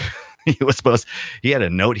 He had a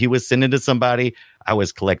note he was sending to somebody. I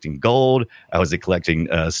was collecting gold. I was collecting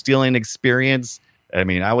stealing experience. I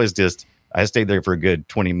mean, I stayed there for a good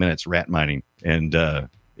 20 minutes rat mining, and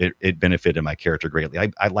it benefited my character greatly.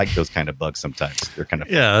 I like those kind of bugs sometimes. They're kind of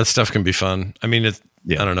fun. Yeah, that stuff can be fun. I mean, I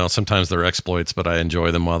don't know. Sometimes they're exploits, but I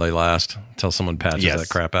enjoy them while they last until someone patches that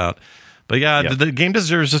crap out. But the game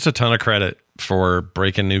deserves just a ton of credit for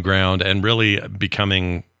breaking new ground and really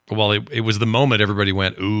becoming, well, it was the moment everybody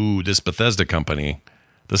went, ooh, this Bethesda company,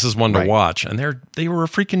 this is one to watch. And they were a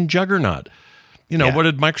freaking juggernaut. You know, what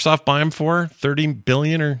did Microsoft buy them for? 30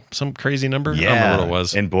 billion or some crazy number? Yeah. I don't remember what it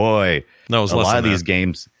was. And boy, no, it was a less lot than of these that.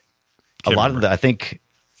 games, Can't a lot remember. of the, I think,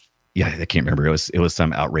 I can't remember. It was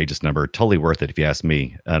some outrageous number. Totally worth it if you ask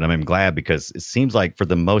me. And I'm glad because it seems like for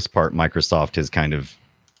the most part, Microsoft has kind of,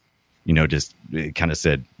 just kind of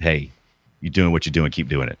said, hey, you're doing what you're doing, keep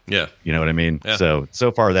doing it. Yeah. You know what I mean? Yeah.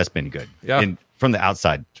 So far that's been good. Yeah. And from the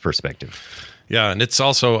outside perspective. Yeah, and it's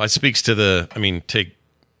also, it speaks to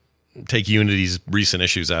take Unity's recent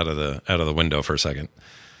issues out of the window for a second.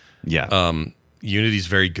 Yeah. Unity's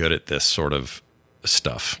very good at this sort of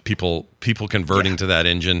stuff. People converting to that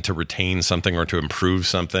engine to retain something or to improve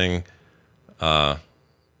something.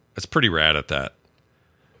 It's pretty rad at that.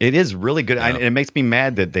 It is really good. Yeah. It makes me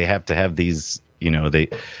mad that they have to have these, they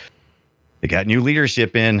got new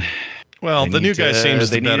leadership in. Well, the new guy seems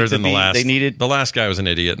better than the last. They needed the last guy was an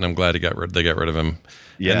idiot, and I'm glad they got rid of him.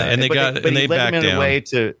 Yeah, and they let backed him in down. a way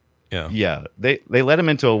to they let him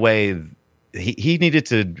into a way. He needed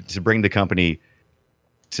to bring the company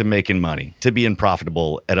to making money, to being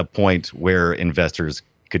profitable at a point where investors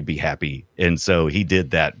could be happy, and so he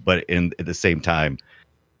did that. But at the same time,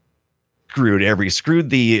 screwed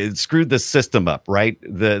the system up. Right,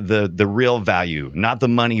 the real value, not the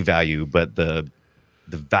money value, but the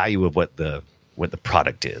value of what the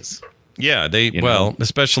product is. Yeah,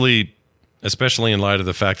 especially in light of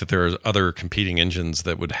the fact that there are other competing engines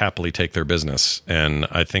that would happily take their business, and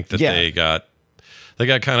I think that they got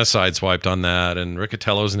kind of sideswiped on that. And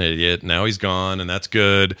Riccatello's an idiot. Now he's gone, and that's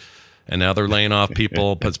good. And now they're laying off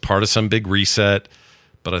people. It's part of some big reset.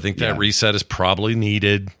 But I think that reset is probably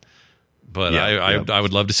needed. But I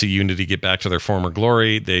would love to see Unity get back to their former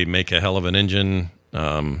glory. They make a hell of an engine.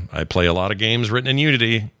 I play a lot of games written in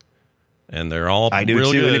Unity, and they're all I do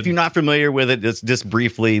real too. good. And if you're not familiar with it, just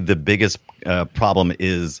briefly, the biggest problem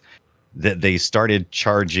is that they started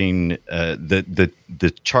charging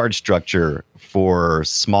the charge structure for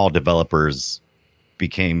small developers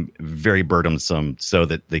became very burdensome, so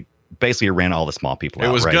that they basically ran all the small people out.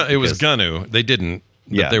 It was gonna. They didn't.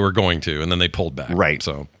 But they were going to, and then they pulled back. Right.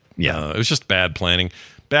 So it was just bad planning,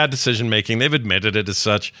 bad decision making. They've admitted it as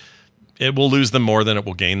such. It will lose them more than it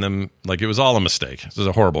will gain them. Like, it was all a mistake. It was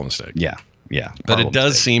a horrible mistake. Yeah. But it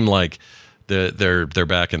does seem like they're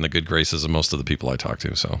back in the good graces of most of the people I talk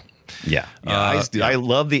to. So I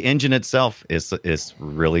love the engine itself. It's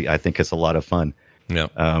really, I think it's a lot of fun. Yeah.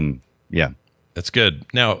 It's good.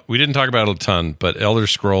 Now, we didn't talk about it a ton, but Elder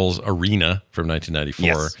Scrolls Arena from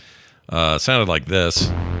 1994 sounded like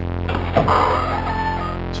this.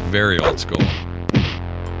 It's very old school.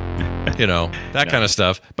 That kind of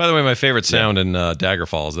stuff. By the way, my favorite sound in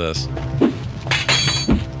Daggerfall is this.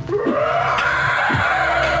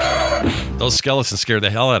 Those skeletons scare the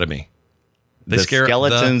hell out of me. They scare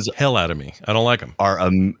the hell out of me. I don't like them. Are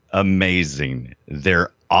amazing.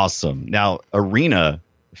 They're awesome. Now, Arena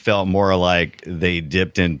felt more like they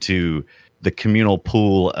dipped into the communal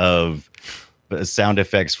pool of sound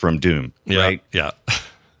effects from Doom, right? Yeah.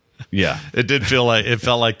 Yeah. It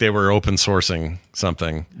felt like they were open sourcing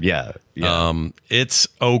something. Yeah. It's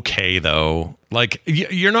okay though. Like,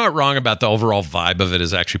 you're not wrong about the overall vibe of it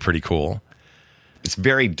is actually pretty cool. It's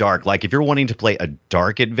very dark. Like, if you're wanting to play a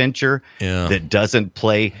dark adventure that doesn't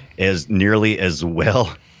play as nearly as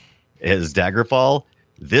well as Daggerfall,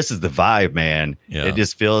 this is the vibe, man. Yeah. It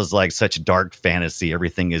just feels like such dark fantasy.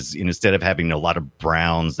 Everything is, instead of having a lot of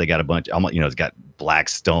browns, they got a bunch, it's got black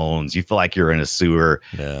stones. You feel like you're in a sewer.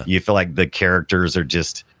 Yeah. You feel like the characters are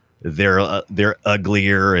just, they're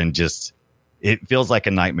uglier, and just, it feels like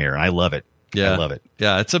a nightmare. And I love it. Yeah. I love it.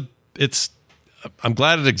 Yeah. I'm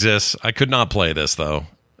glad it exists. I could not play this though.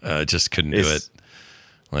 Just couldn't do it.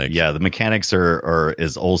 The mechanics are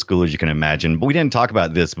as old school as you can imagine. But we didn't talk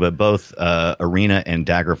about this, but both Arena and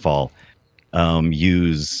Daggerfall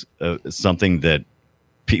use something that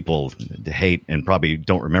people hate and probably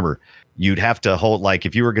don't remember. You'd have to hold, like,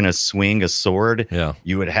 if you were going to swing a sword,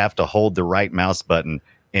 you would have to hold the right mouse button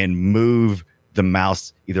and move the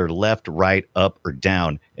mouse either left, right, up, or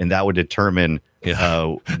down, and that would determine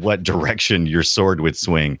what direction your sword would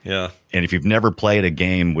swing. Yeah. And if you've never played a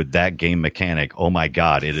game with that game mechanic, oh my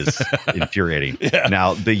God, it is infuriating. Yeah.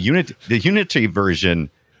 Now the Unity version,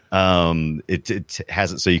 it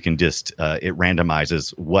has it so you can just it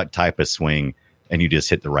randomizes what type of swing, and you just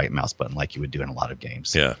hit the right mouse button like you would do in a lot of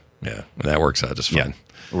games. Yeah. Yeah. That works out just fine. Yeah.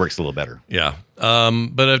 It works a little better. Yeah.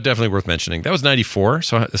 But definitely worth mentioning. That was 94.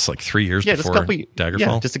 So it's like 3 years before Daggerfall.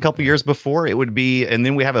 Yeah, just a couple years before it would be. And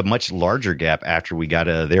then we have a much larger gap after we got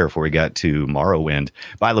there before we got to Morrowind.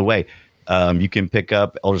 By the way, you can pick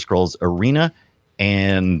up Elder Scrolls Arena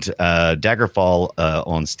and Daggerfall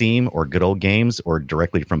on Steam or Good Old Games or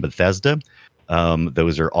directly from Bethesda.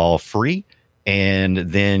 Those are all free. And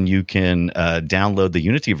then you can download the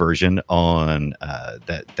Unity version on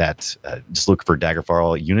just look for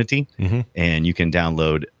Daggerfall Unity, and you can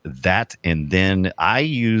download that. And then I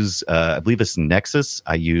use, I believe it's Nexus.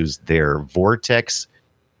 I use their Vortex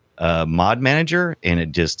mod manager, and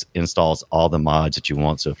it just installs all the mods that you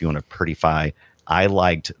want. So if you want to prettify, I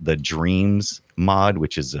liked the Dreams mod,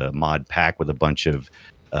 which is a mod pack with a bunch of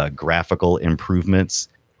graphical improvements.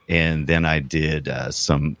 And then I did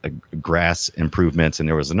some grass improvements. And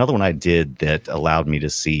there was another one I did that allowed me to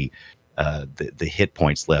see the hit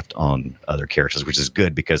points left on other characters, which is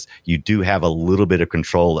good because you do have a little bit of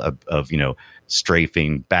control of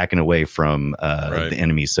strafing, backing away from the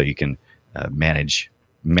enemies so you can manage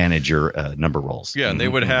your number rolls. Yeah, and they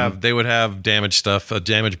would have damage stuff, a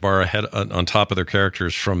damage bar ahead on top of their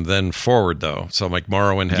characters from then forward, though. So like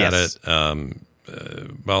Morrowind had it.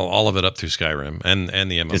 Well, all of it up through Skyrim and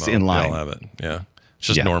the MMO. It's in line. They'll have it. Yeah. It's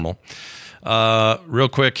just normal. Real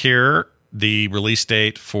quick here, the release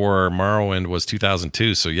date for Morrowind was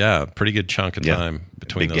 2002. So, yeah, pretty good chunk of time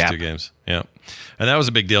between those two games. Yeah. And that was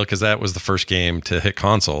a big deal because that was the first game to hit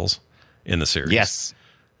consoles in the series. Yes.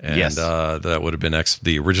 And that would have been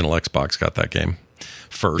the original Xbox got that game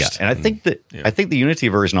first. Yeah. And I think the Unity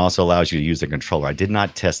version also allows you to use the controller. I did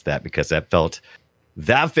not test that because that felt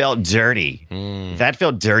dirty. That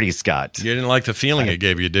felt dirty, Scott. You didn't like the feeling it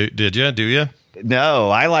gave you, did you? Do you? No,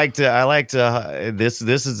 I liked this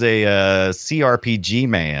is a CRPG,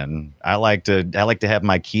 man. I like to have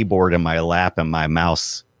my keyboard in my lap and my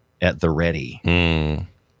mouse at the ready. I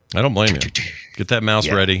don't blame you. Get that mouse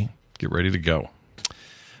ready. Get ready to go.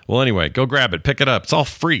 Well, anyway, go grab it. Pick it up. It's all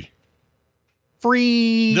free.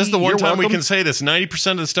 This is the one time we can say this.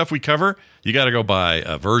 90% of the stuff we cover, you got to go buy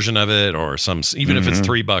a version of it or even if it's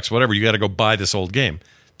 $3, whatever, you got to go buy this old game.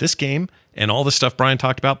 This game and all the stuff Brian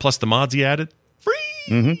talked about, plus the mods he added,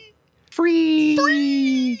 free.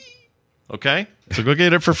 Free. Okay? So go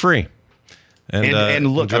get it for free. And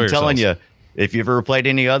look, I'm telling you, if you've ever played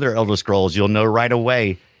any other Elder Scrolls, you'll know right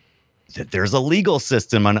away that there's a legal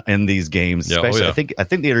system in these games. Especially, I think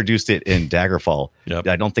they introduced it in Daggerfall. Yep.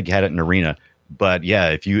 I don't think you had it in Arena. But yeah,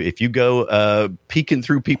 if you go peeking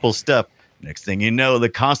through people's stuff, next thing you know, the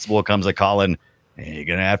constable comes a calling, and you're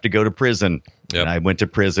gonna have to go to prison. Yep. And I went to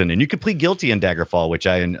prison, and you could plead guilty in Daggerfall, which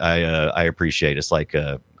I appreciate. It's like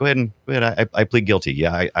go ahead. I plead guilty.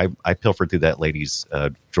 Yeah, I pilfered through that lady's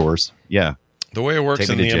drawers. Yeah. The way it works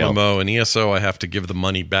in the MMO and ESO, I have to give the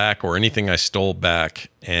money back or anything I stole back.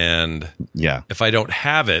 And if I don't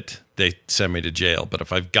have it, they send me to jail. But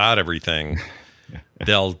if I've got everything,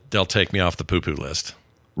 they'll take me off the poo-poo list.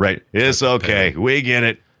 Right. It's okay. We get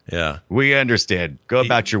it. Yeah. We understand. Go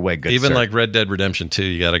about your way, good Even sir. like Red Dead Redemption 2,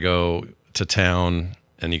 you got to go to town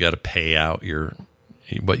and you got to pay out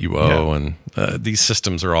what you owe. Yeah. And these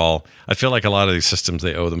systems are all, I feel like a lot of these systems,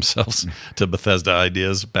 they owe themselves to Bethesda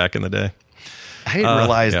ideas back in the day. I didn't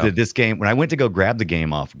realize that this game, when I went to go grab the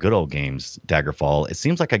game off Good Old Games, Daggerfall, it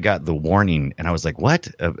seems like I got the warning and I was like, what?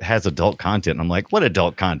 It has adult content. And I'm like, what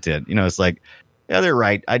adult content? It's like, yeah, they're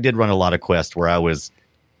right. I did run a lot of quests where I was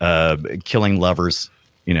killing lovers.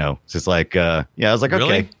 It's just like, I was like,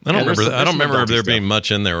 really? Okay. I don't remember there being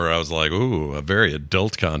much in there where I was like, ooh, a very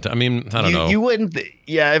adult content. I mean, I don't know. You wouldn't.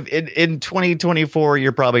 In 2024,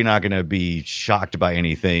 you're probably not going to be shocked by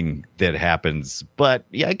anything that happens. But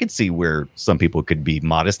yeah, I could see where some people could be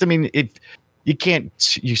modest. I mean,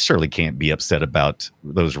 you certainly can't be upset about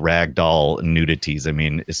those ragdoll nudities. I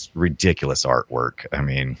mean, it's ridiculous artwork. I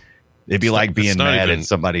mean, it'd be like being mad at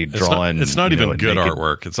somebody drawing. It's not even good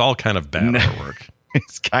artwork. It's all kind of bad artwork.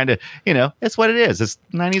 It's kind of, it's what it is. It's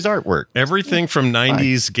 90s artwork. Everything from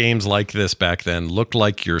 90s games like this back then looked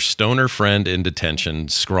like your stoner friend in detention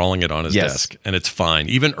scrawling it on his desk. And it's fine.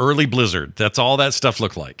 Even early Blizzard, that's all that stuff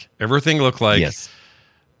looked like. Everything looked like. Yes.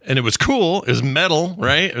 And it was cool. It was metal,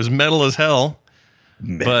 right? It was metal as hell.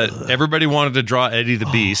 But everybody wanted to draw Eddie the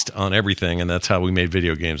Beast on everything, and that's how we made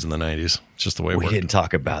video games in the 90s. It's just the way it worked. We didn't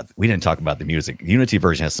talk about the music. The Unity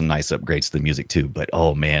version has some nice upgrades to the music too, but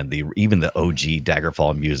oh man, even the OG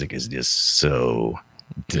Daggerfall music is just so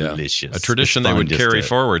delicious. A tradition they would carry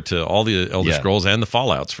forward to all the Elder Scrolls and the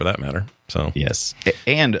Fallouts for that matter. So yes.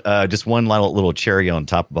 And just one little cherry on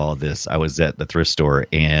top of all of this, I was at the thrift store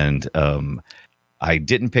and I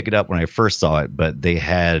didn't pick it up when I first saw it, but they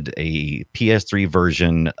had a PS3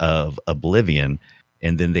 version of Oblivion,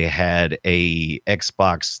 and then they had a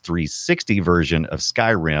Xbox 360 version of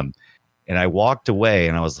Skyrim. And I walked away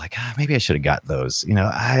and I was like, maybe I should have got those.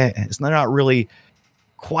 It's not really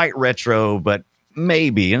quite retro, but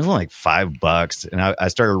maybe. And it was only like $5. And I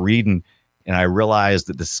started reading and I realized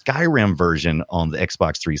that the Skyrim version on the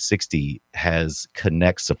Xbox 360 has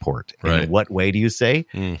Kinect support. Right. In what way do you say?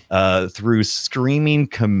 Through screaming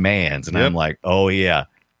commands. And I'm like, oh yeah,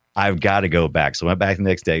 I've got to go back. So I went back the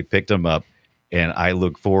next day, picked them up, and I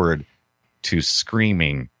look forward to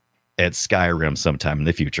screaming at Skyrim sometime in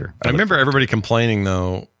the future. I remember everybody complaining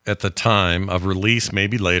though at the time of release,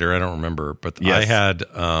 maybe later, I don't remember, but I had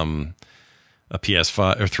a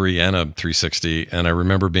PS5 or 3 and a 360, and I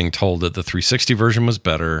remember being told that the 360 version was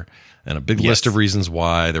better, and a big list of reasons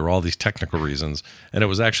why. There were all these technical reasons, and it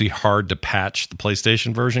was actually hard to patch the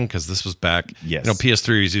PlayStation version because this was back.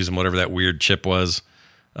 PS3 was using whatever that weird chip was,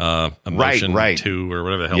 Emotion 2 or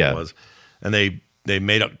whatever the hell it was, and they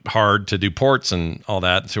made it hard to do ports and all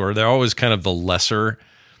that. So they're always kind of the lesser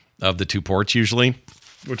of the two ports usually,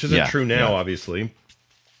 which isn't true now, obviously.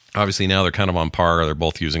 Obviously, now they're kind of on par. They're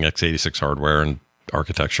both using x86 hardware and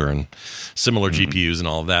architecture and similar GPUs and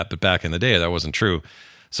all of that. But back in the day, that wasn't true.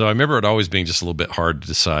 So I remember it always being just a little bit hard to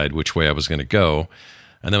decide which way I was going to go.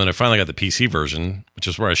 And then when I finally got the PC version, which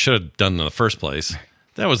is where I should have done in the first place,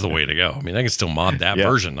 that was the way to go. I mean, I can still mod that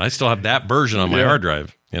version. I still have that version on my hard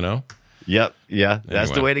drive, Yep. Yeah.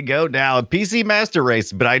 That's the way to go now. PC Master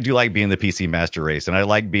Race, but I do like being the PC Master Race. And I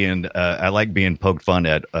like being poked fun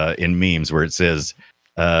at in memes where it says,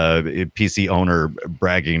 PC owner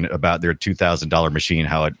bragging about their $2,000 machine,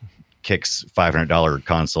 how it kicks $500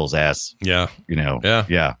 console's ass. Yeah.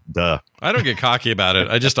 Duh. I don't get cocky about it.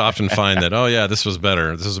 I just often find that, this was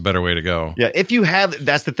better. This is a better way to go. Yeah.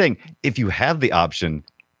 That's the thing. If you have the option,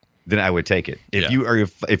 then I would take it.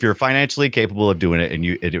 If you're financially capable of doing it and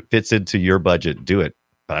it fits into your budget, do it.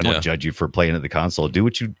 But I don't judge you for playing at the console. Do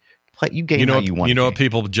what you play. You game how you want. You know what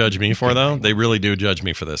people judge me for though? They really do judge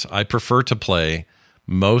me for this. I prefer to play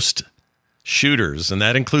most shooters, and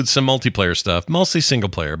that includes some multiplayer stuff, mostly single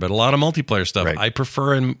player, but a lot of multiplayer stuff. I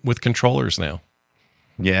prefer with controllers now.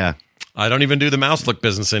 Yeah. I don't even do the mouse look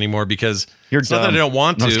business anymore because it's not that I don't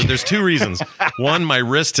want to. There's two reasons. One, my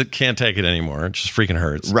wrist can't take it anymore. It just freaking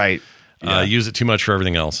hurts. Right. I use it too much for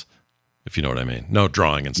everything else, if you know what I mean. No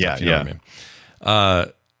drawing and stuff. You know what I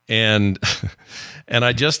mean? And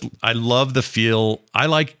I love the feel. I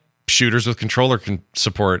like shooters with controller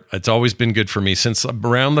support. It's always been good for me since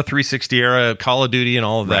around the 360 era. Call of Duty and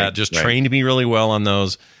all of that trained me really well on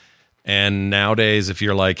those. And nowadays, if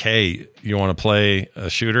you're like, hey, you want to play a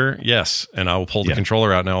shooter? Yes. And I will pull the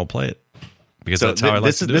controller out and I will play it. Because that's how I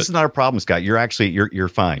like to do it. This is not a problem, Scott. You're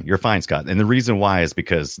fine. You're fine, Scott. And the reason why is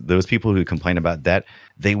because those people who complain about that,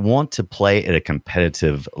 they want to play at a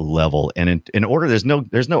competitive level. And in order, there's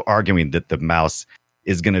no arguing that the mouse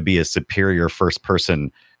is going to be a superior first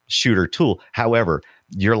person shooter tool. However,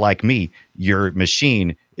 you're like me, your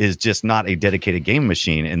machine is just not a dedicated game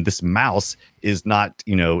machine, and this mouse is not,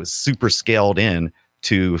 super scaled in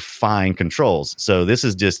to fine controls. So this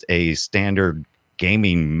is just a standard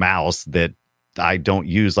gaming mouse that I don't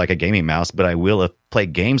use like a gaming mouse, but I will play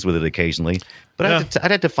games with it occasionally. But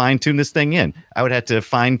I'd have to fine tune this thing in. I would have to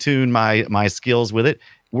fine tune my skills with it.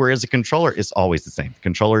 Whereas a controller is always the same.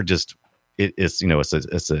 Controller just it's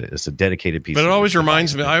a dedicated piece. But it always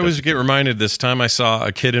reminds me. I always get reminded this time I saw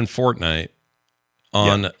a kid in Fortnite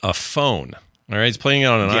on a phone. All right, he's playing it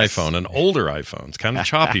on an iPhone, an older iPhone. It's kind of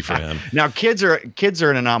choppy for him. Now, kids are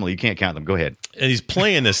an anomaly. You can't count them. Go ahead. And he's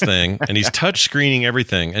playing this thing, and he's touch screening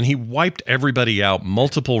everything, and he wiped everybody out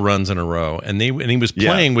multiple runs in a row. And he was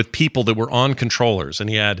playing with people that were on controllers, and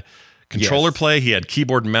he had controller play, he had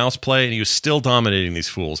keyboard and mouse play, and he was still dominating these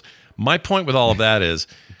fools. My point with all of that is,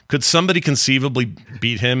 could somebody conceivably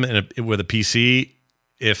beat him with a PC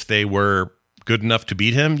if they were good enough to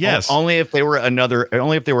beat him? Yes. Only if they were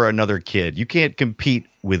another kid. You can't compete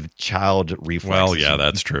with child reflexes. Well, yeah,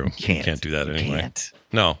 that's true. You can't do that anyway. Can't.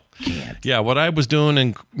 No. Can't. Yeah, what I was doing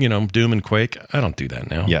in Doom and Quake, I don't do that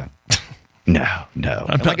now. Yeah. No.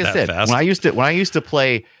 I'm not like I said, fast. when I used to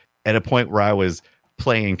play at a point where I was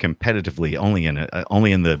playing competitively only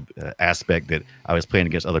in the aspect that I was playing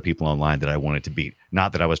against other people online that I wanted to beat.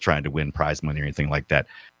 Not that I was trying to win prize money or anything like that.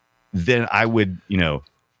 Then I would,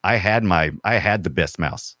 I had the best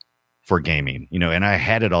mouse for gaming, and I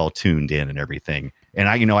had it all tuned in and everything. And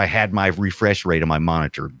I had my refresh rate on my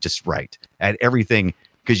monitor just right. I had everything,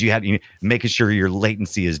 because you had making sure your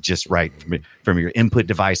latency is just right from your input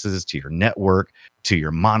devices to your network to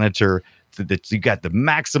your monitor, so that you got the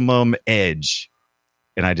maximum edge.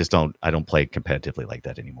 And I don't play competitively like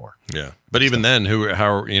that anymore. Yeah, but even then,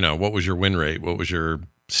 what was your win rate? What was your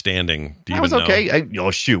standing? Do you I was even okay.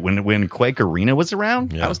 know? Shoot, when Quake Arena was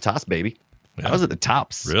around, I was tops, baby. Yeah. I was at the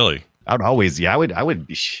tops. Really? I would always, I would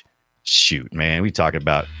be. Shoot, man, we talking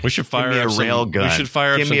about. We should fire a rail gun. We should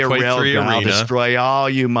fire Give up me some a Quake rail 3 gun. Arena. I'll destroy all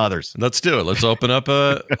you mothers. Let's do it. Let's open up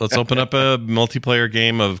a multiplayer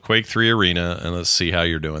game of Quake 3 Arena, and let's see how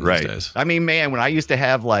you're doing these days. I mean, man, when I used to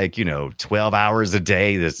have 12 hours a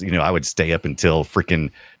day, I would stay up until freaking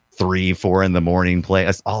 3-4 in the morning play.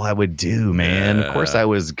 That's all I would do, man. Yeah. Of course, I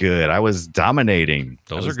was good. I was dominating.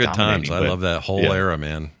 Those are good times. I love that whole era,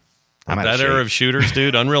 man. That era of shooters,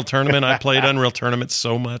 dude. Unreal Tournament. I played Unreal Tournament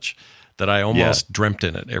so much that I almost dreamt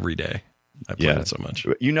in it every day. I played it so much.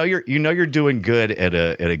 You're doing good at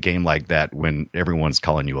a game like that when everyone's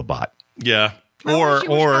calling you a bot. Yeah.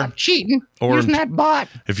 Or cheating or using that bot.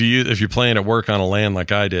 If you're playing at work on a LAN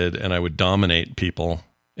like I did, and I would dominate people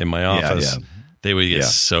in my office, they would get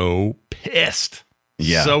so pissed.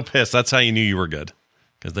 Yeah. So pissed. That's how you knew you were good.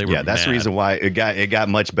 Because they were that's the reason why it got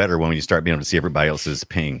much better when you start being able to see everybody else's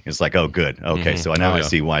ping. It's like, oh, good. Okay, so now I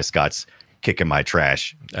see why Scott's kicking my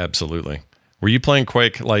trash. Absolutely. Were you playing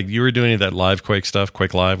Quake? Like you were doing any of that live Quake stuff,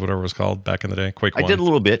 Quake Live, whatever it was called back in the day? Quake 1? I did a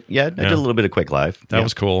little bit. Yeah, I did a little bit of Quake Live. That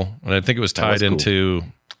was cool. And I think it was tied into,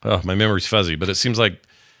 my memory's fuzzy, but it seems like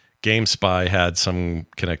GameSpy had some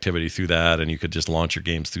connectivity through that, and you could just launch your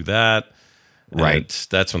games through that. Right.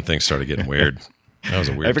 That's when things started getting weird. That was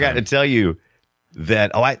a weird I forgot to tell you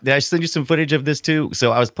that, did I send you some footage of this too?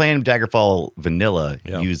 So I was playing Daggerfall Vanilla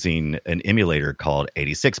using an emulator called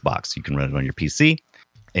 86box. You can run it on your PC.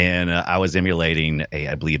 And I was emulating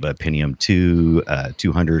I believe a Pentium 2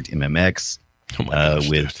 200 MMX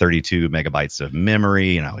with 32 megabytes of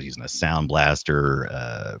memory. And I was using a Sound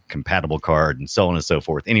Blaster compatible card and so on and so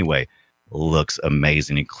forth. Anyway, looks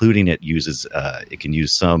amazing, including it can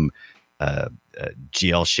use some GL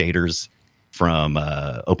shaders from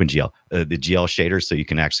OpenGL, the GL shaders, so you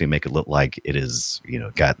can actually make it look like it is,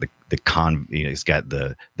 got it's got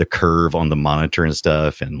the curve on the monitor and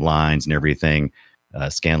stuff, and lines and everything,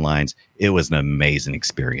 scan lines. It was an amazing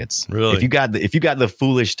experience. Really, if you got the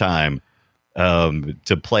foolish time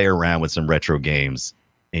to play around with some retro games,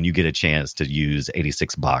 and you get a chance to use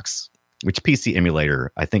 86box, which PC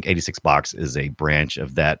emulator, I think 86box is a branch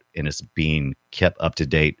of that, and it's being kept up to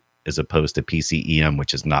date as opposed to PCEM,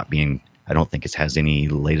 which is not being. I don't think it has any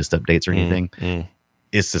latest updates or anything.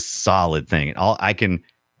 It's a solid thing. I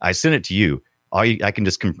send it to you. I can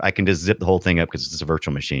just zip the whole thing up because it's a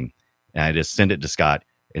virtual machine, and I just send it to Scott,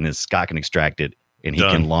 and then Scott can extract it, and he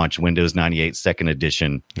can launch Windows 98 Second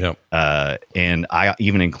Edition. Yep. And I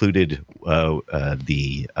even included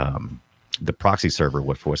the proxy server,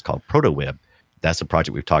 what's called ProtoWeb. That's a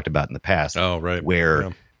project we've talked about in the past. Oh, right.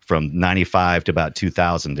 Where from 95 to about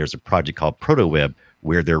 2000, there's a project called ProtoWeb,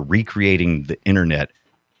 where they're recreating the internet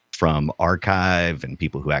from archive and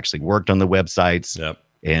people who actually worked on the websites. Yep.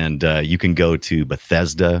 And you can go to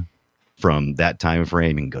Bethesda from that time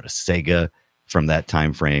frame, and go to Sega from that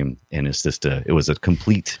time frame, and it's just it was a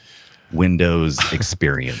complete Windows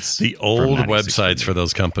experience. The old websites for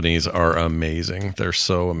those companies are amazing. They're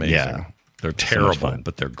so amazing. Yeah. They're terrible,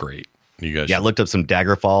 but they're great. You guys, I looked up some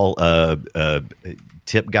Daggerfall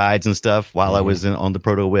tip guides and stuff while I was on the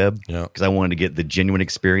ProtoWeb, because I wanted to get the genuine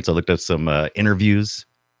experience. I looked up some interviews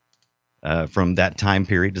from that time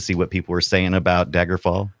period to see what people were saying about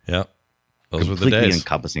Daggerfall. Yeah, those were the completely days.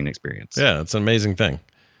 Encompassing experience. Yeah, it's an amazing thing.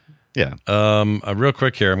 Yeah. Real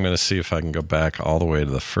quick here, I'm going to see if I can go back all the way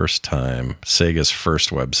to the first time, Sega's first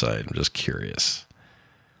website. I'm just curious.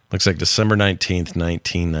 Looks like December 19th,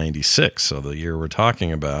 1996. So the year we're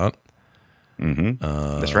talking about.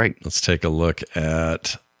 That's right. Let's take a look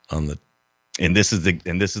at and this is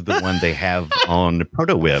the one they have on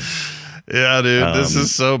ProtoWeb. Yeah, dude, this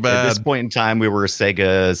is so bad. At this point in time, we were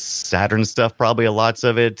Sega Saturn stuff, probably lots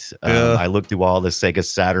of it. I looked through all the Sega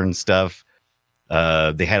Saturn stuff.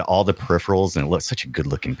 They had all the peripherals, and it looked such a good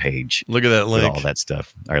looking page. Look at that link, all that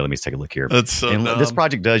stuff. All right, let me take a look here. That's so dumb. This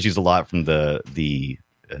project does use a lot from the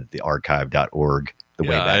archive.org.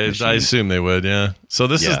 I assume they would. Yeah. So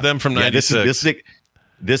this is them from 96.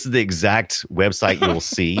 This is the exact website you'll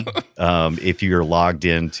see if you're logged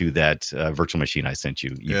into that virtual machine I sent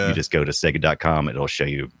you. You just go to Sega.com. It'll show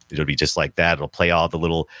you. It'll be just like that. It'll play all the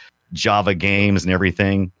little Java games and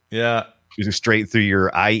everything. Yeah. Straight through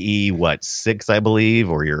your IE, 6, I believe,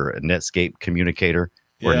 or your Netscape communicator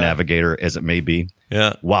or navigator, as it may be.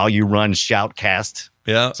 Yeah. While you run Shoutcast.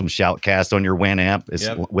 Yeah. Some Shoutcast on your WAN amp. It's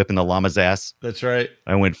whipping the llama's ass. That's right.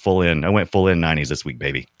 I went full in 90s this week,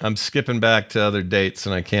 baby. I'm skipping back to other dates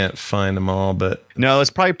and I can't find them all, but no, it's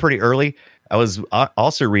probably pretty early. I was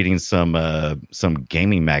also reading some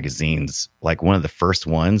gaming magazines. Like one of the first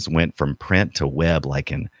ones went from print to web,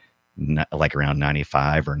 like around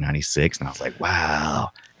 95 or 96. And I was like, wow,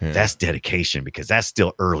 that's dedication, because that's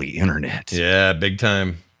still early internet. Yeah, big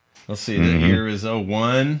time. Let's see. The year is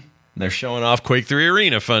 01. They're showing off Quake 3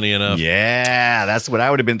 Arena, funny enough. Yeah, that's what I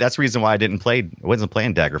would have been. That's the reason why I wasn't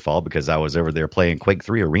playing Daggerfall, because I was over there playing Quake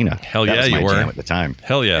 3 Arena. Hell that yeah, was my you were. jam at the time.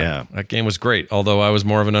 Hell yeah. That game was great. Although I was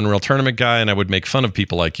more of an Unreal Tournament guy, and I would make fun of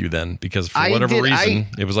people like you then, because for whatever reason,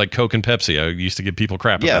 it was like Coke and Pepsi. I used to give people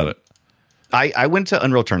crap about it. I went to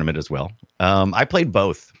Unreal Tournament as well. I played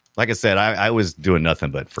both. Like I said, I was doing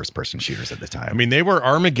nothing but first-person shooters at the time. I mean, they were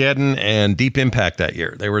Armageddon and Deep Impact that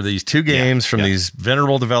year. They were these two games from these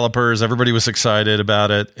venerable developers. Everybody was excited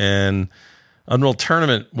about it. And Unreal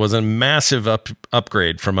Tournament was a massive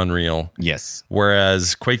upgrade from Unreal. Yes.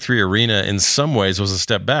 Whereas Quake 3 Arena, in some ways, was a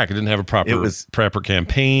step back. It didn't have a proper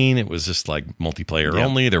campaign. It was just like multiplayer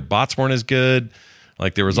only. Their bots weren't as good.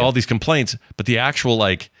 Like, there was all these complaints. But the actual,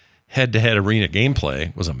 like, head-to-head arena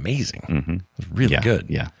gameplay was amazing. It was really good.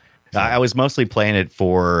 Yeah. I was mostly playing it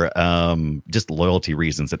for just loyalty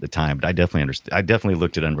reasons at the time, but I definitely understood. I definitely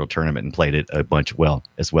looked at Unreal Tournament and played it a bunch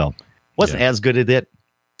as well. Wasn't as good at it,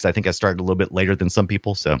 because I think I started a little bit later than some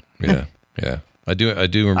people. So yeah. I do.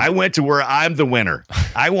 I went to where I'm the winner.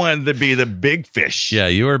 I wanted to be the big fish. Yeah,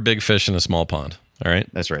 you are a big fish in a small pond. All right,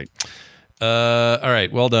 that's right. All right,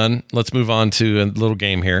 well done. Let's move on to a little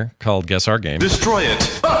game here called Guess Our Game. Destroy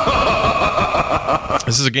it.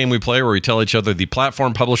 This is a game we play where we tell each other the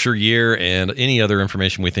platform, publisher, year, and any other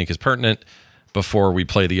information we think is pertinent before we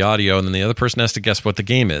play the audio, and then the other person has to guess what the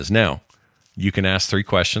game is. Now, you can ask 3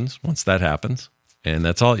 questions once that happens, and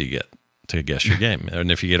that's all you get to guess your game.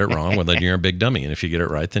 And if you get it wrong, well, then you're a big dummy, and if you get it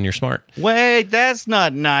right, then you're smart. Wait, that's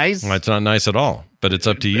not nice. Well, it's not nice at all, but it's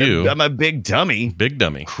up to you. I'm a big dummy. Big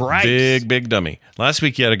dummy. Christ. Big dummy. Last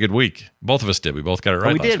week you had a good week. Both of us did. We both got it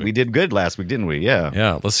right. We did. We did good last week, didn't we? Yeah.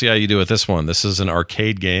 Yeah. Let's see how you do with this one. This is an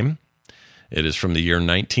arcade game. It is from the year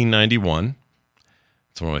 1991.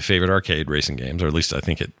 It's one of my favorite arcade racing games, or at least I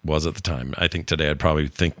think it was at the time. I think today I'd probably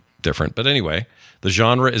think different. But anyway, the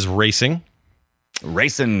genre is racing.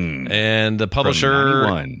 And the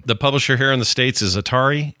publisher here in the States is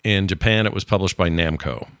Atari. In Japan, it was published by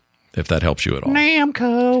Namco, if that helps you at all.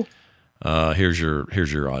 Namco. Here's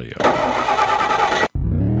your audio.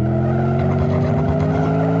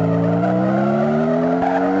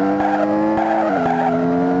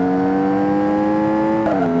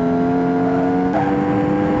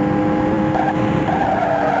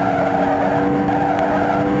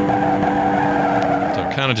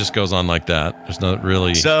 Kind of just goes on like that. There's not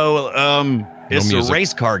really. So, it's a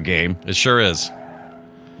race car game. It sure is.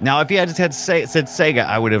 Now, if you had said Sega,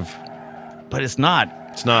 I would have, but it's not.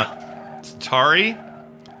 It's not. It's Atari.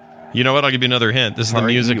 You know what? I'll give you another hint. This is the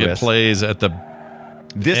music it plays at the.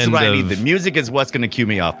 This is what I need. The music is what's going to cue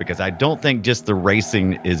me off, because I don't think just the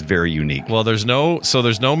racing is very unique. Well, there's no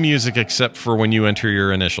music except for when you enter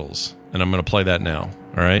your initials, and I'm going to play that now.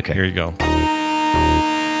 All right, Here you go.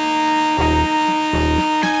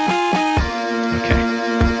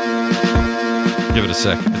 Give it a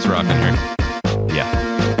sec. It's rocking here. Yeah.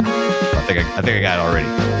 I think I got it already.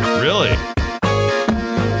 Really?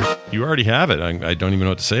 You already have it. I don't even know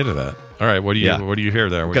what to say to that. All right. What do you hear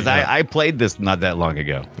there? Because I played this not that long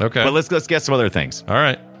ago. Okay. But let's guess some other things. All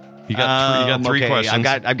right. You got 3 questions.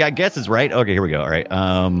 I've got guesses, right? Okay, here we go. All right.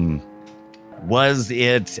 Was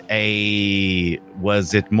it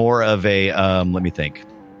more of a let me think. How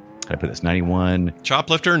do I put this? 91.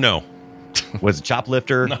 Choplifter? No. Was it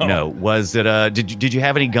Choplifter? No. Was it did you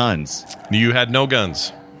have any guns? You had no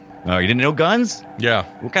guns. Oh, you didn't know guns? Yeah.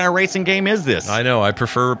 What kind of racing game is this? I know. I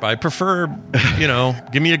prefer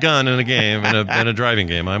give me a gun in a game and a driving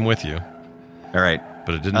game. I'm with you. All right.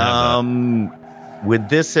 But it didn't have that. Would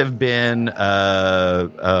this have been a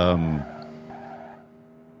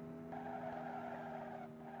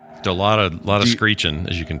lot of screeching,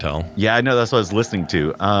 as you can tell. Yeah, I know. That's what I was listening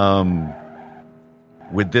to.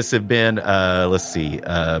 Would this have been, let's see,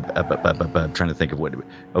 I'm trying to think of what.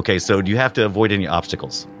 Okay, so do you have to avoid any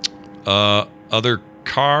obstacles? Other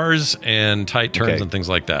cars and tight turns and things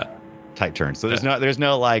like that. Tight turns. So there's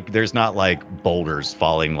not like boulders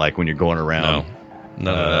falling like when you're going around.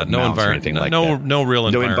 No real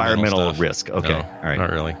environmental stuff. risk. Okay, No, all right,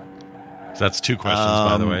 not really. So that's 2 questions,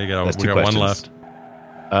 by the way. We got one left.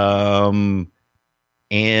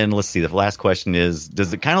 And let's see. The last question is: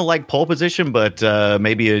 does it kind of like pole position, but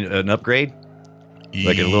maybe an upgrade,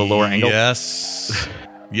 like a little lower angle? Yes.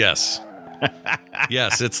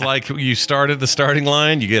 Yes, it's like you start at the starting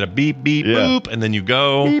line, you get a beep, beep, boop, and then you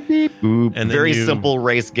go. Beep, beep, boop. And then very simple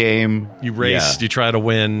race game. You race, you try to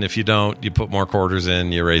win. If you don't, you put more quarters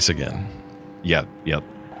in, you race again. Yep.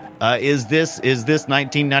 Is this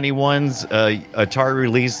 1991's Atari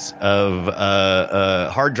release of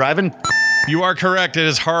Hard Driving? You are correct. It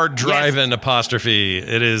is Hard Driving apostrophe.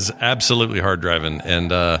 It is absolutely Hard Driving.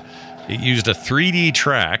 And it used a 3D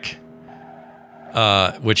track.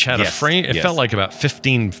 Which had a frame. It felt like about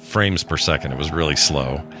 15 frames per second. It was really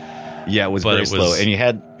slow. Yeah, it was very slow. And you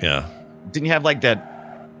had, didn't you have like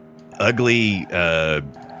that ugly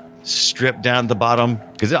strip down at the bottom?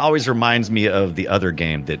 Because it always reminds me of the other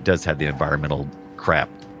game that does have the environmental crap.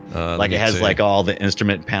 Like it has like all the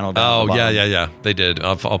instrument panel down. Oh, yeah. They did.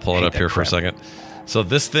 I'll pull it up here for a second. So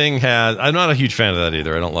this thing had. I'm not a huge fan of that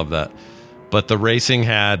either. I don't love that. But the racing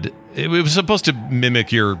had. It was supposed to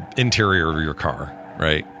mimic your interior of your car,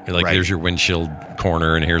 right? Like here's your windshield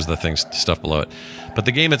corner and here's the stuff below it. But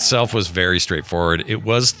the game itself was very straightforward. It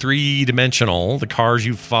was 3-dimensional. The cars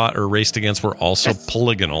you fought or raced against were also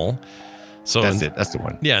polygonal. So that's the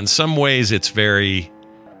one. Yeah, in some ways it's very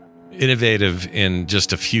innovative in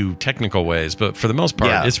just a few technical ways, but for the most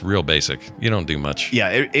part it's real basic. You don't do much. Yeah,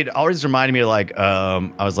 it always reminded me of like I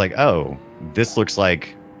was like, oh, this looks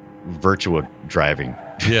like Virtua driving.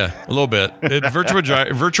 Yeah, a little bit.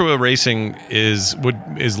 Virtua Racing is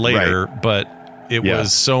later, but it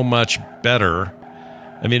was so much better.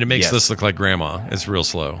 I mean, it makes this look like grandma. It's real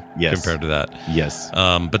slow compared to that. Yes.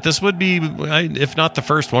 But this would be, if not the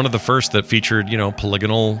first, one of the first that featured,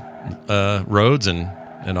 polygonal roads and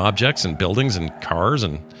objects and buildings and cars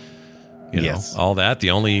and all that.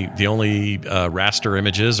 The only raster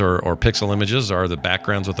images or pixel images are the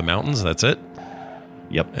backgrounds with the mountains. That's it.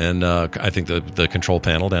 Yep. And I think the control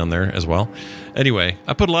panel down there as well. Anyway,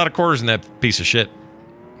 I put a lot of quarters in that piece of shit.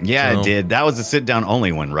 Yeah, I did. That was a sit-down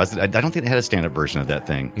only one, Russ. I don't think they had a stand-up version of that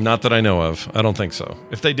thing. Not that I know of. I don't think so.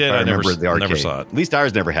 If they did, I never saw it. At least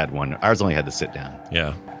ours never had one. Ours only had the sit-down.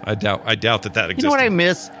 Yeah, I doubt that existed. You know what I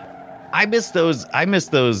miss? I miss those.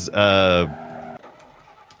 Wasn't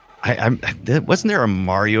there a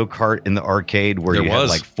Mario Kart in the arcade where you had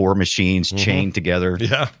like 4 machines chained together?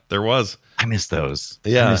 Yeah, there was. I miss those.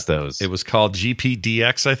 Yeah. I miss those. It was called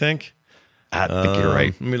GPDX, I think. I think you're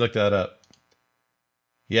right. Let me look that up.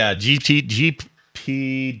 Yeah, GPDX.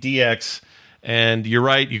 And you're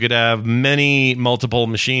right. You could have multiple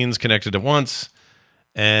machines connected at once.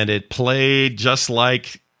 And it played just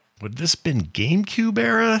like, would this been GameCube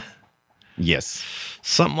era? Yes.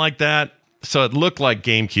 Something like that. So it looked like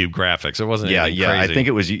GameCube graphics. It wasn't anything crazy.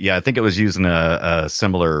 I think it was using a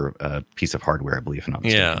similar piece of hardware, I believe.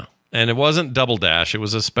 Yeah. And it wasn't Double Dash; it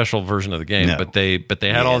was a special version of the game. No. But they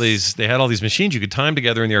had all these machines you could time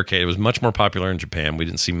together in the arcade. It was much more popular in Japan. We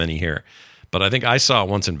didn't see many here, but I think I saw it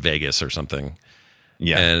once in Vegas or something.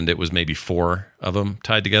 Yeah, and it was maybe 4 of them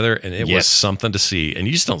tied together, and it was something to see. And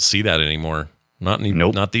you just don't see that anymore. Not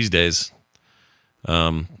these days.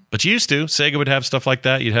 But you used to. Sega would have stuff like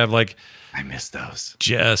that. You'd have like. I miss those.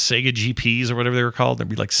 Sega GPs or whatever they were called. There'd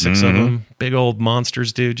be like 6 of them. Big old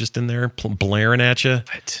monsters, dude, just in there blaring at you.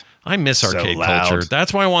 I miss arcade culture.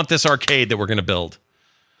 That's why I want this arcade that we're going to build.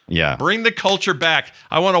 Yeah. Bring the culture back.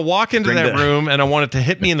 I want to walk into that room and I want it to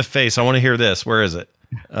hit me in the face. I want to hear this. Where is it?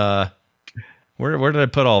 Where did I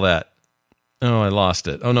put all that? Oh, I lost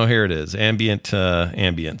it. Oh, no, here it is.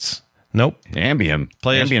 Ambience. Nope.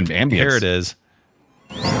 Ambience. Here it is.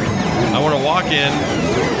 I want to walk in.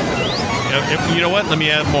 You know what? Let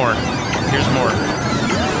me add more. Here's more.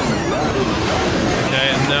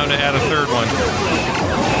 Okay, and now to add a third one.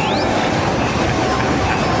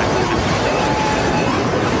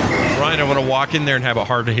 Ryan, I want to walk in there and have it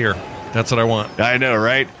hard to hear. That's what I want. I know,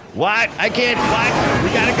 right? What? I can't. What? We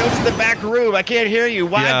got to go to the back room. I can't hear you.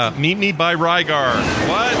 What? Yeah, meet me by Rygar.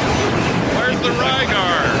 What? Where's the Rygar?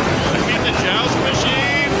 I mean the joust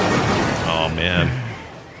machine? Oh, man.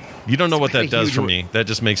 You don't know what that does for me. That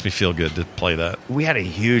just makes me feel good to play that. We had a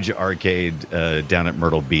huge arcade down at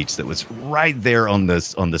Myrtle Beach that was right there on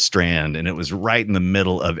the Strand, and it was right in the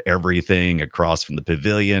middle of everything across from the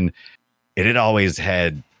pavilion. And it always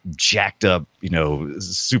had jacked up,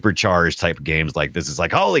 supercharged type games like this. It's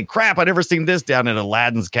like, holy crap, I've never seen this down in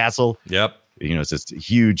Aladdin's castle. Yep. It's just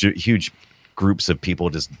huge groups of people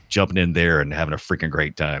just jumping in there and having a freaking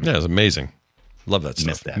great time. Yeah, it's amazing. Love that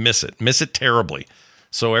stuff. Miss it terribly.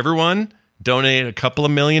 So everyone donate a couple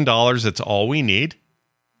of $1 million. That's all we need.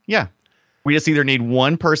 Yeah. We just either need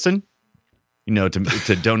one person,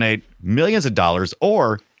 to donate millions of dollars,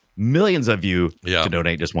 or millions of you to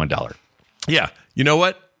donate just $1. Yeah. You know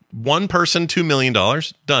what? One person, $2 million.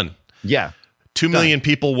 Done. Yeah. 2 million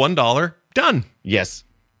people, $1. Done. Yes.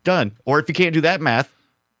 Done. Or if you can't do that math,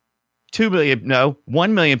 1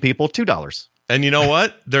 million people, $2. And you know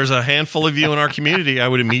what? There's a handful of you in our community I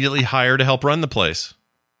would immediately hire to help run the place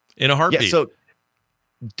in a heartbeat. Yeah, so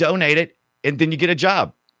donate it, and then you get a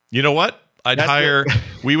job. You know what?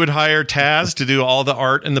 We would hire Taz to do all the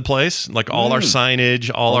art in the place, like all our signage,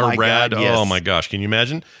 all our rad. God, yes. Oh my gosh. Can you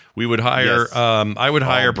imagine? We would hire, I would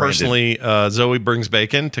hire personally, Zoe Brings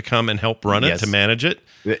Bacon to come and help run it, to manage it.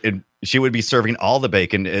 She would be serving all the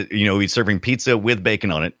bacon, we'd serving pizza with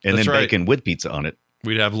bacon on it, and then bacon with pizza on it.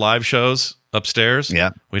 We'd have live shows upstairs. Yeah.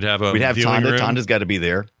 We'd have Tonda. room. Tonda's got to be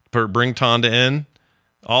there. Bring Tonda in.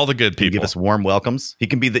 All the good people. Give us warm welcomes. He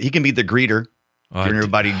can be the greeter. Giving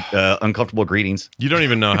everybody uncomfortable greetings. You don't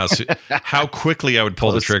even know how quickly I would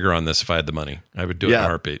pull the trigger on this if I had the money. I would do it in a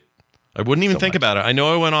heartbeat. I wouldn't even think about it. I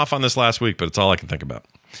know I went off on this last week, but it's all I can think about.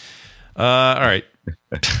 All right.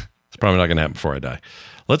 It's probably not going to happen before I die.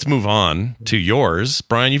 Let's move on to yours.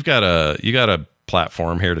 Brian, you got a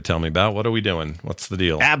platform here to tell me about. What are we doing? What's the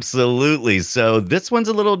deal? Absolutely. So this one's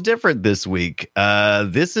a little different this week.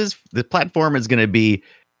 The platform is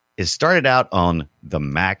started out on the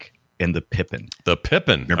Mac and the Pippin. The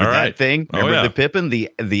Pippin. Remember that thing? Remember the Pippin,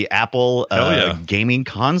 the Apple gaming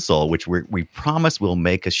console, which we promise we'll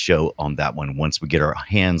make a show on that one once we get our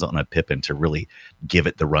hands on a Pippin to really give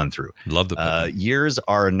it the run through. Love the Pippin. Years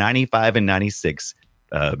are 95 and 96.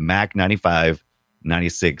 Mac 95,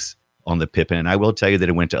 96 on the Pippin. And I will tell you that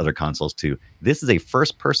it went to other consoles too. This is a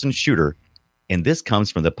first-person shooter, and this comes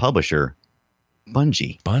from the publisher,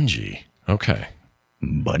 Bungie. Okay.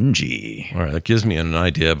 Bungie. All right, that gives me an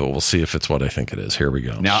idea, but we'll see if it's what I think it is. Here we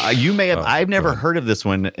go. Now, you may have, I've never heard of this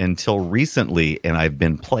one until recently, and I've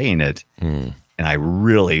been playing it, and I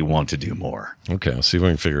really want to do more. Okay, let's see if we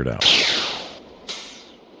can figure it out.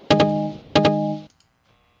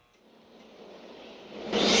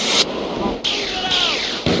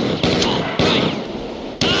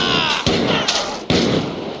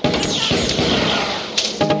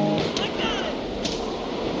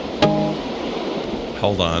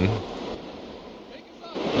 Hold on.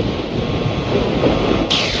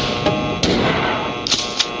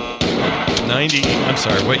 I'm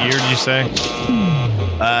sorry, what year did you say?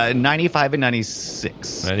 95 and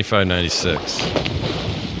 96. 95, 96.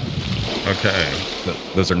 Okay.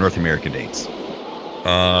 Those are North American dates.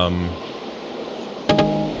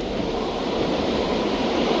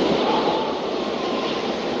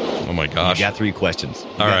 Oh my gosh. You got 3 questions.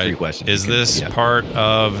 All right. 3 questions. Is this part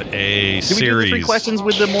of a series? Did we do the 3 questions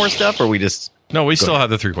with the more stuff, or we just... No, we still have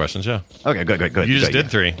the 3 questions, yeah. Okay, good. You just did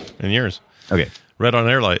 3 in yours. Okay. Red on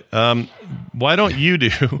Airlight. Why don't you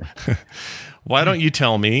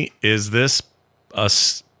tell me, is this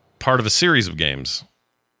part of a series of games?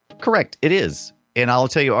 Correct. It is. And I'll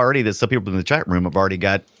tell you already that some people in the chat room have already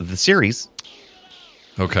got the series.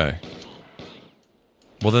 Okay.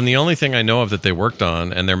 Well, then the only thing I know of that they worked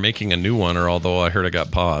on, and they're making a new one, or although I heard it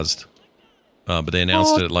got paused, but they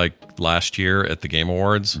announced it like last year at the Game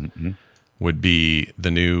Awards, would be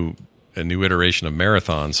a new iteration of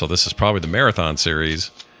Marathon. So this is probably the Marathon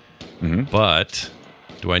series. But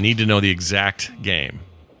do I need to know the exact game?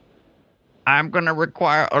 I'm going to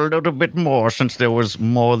require a little bit more since there was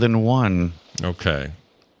more than one. Okay.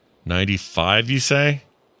 95, you say?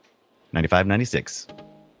 95, 96.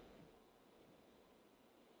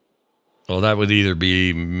 Well, that would either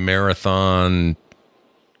be Marathon.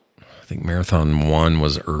 I think Marathon 1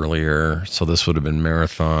 was earlier. So this would have been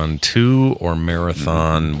Marathon 2 or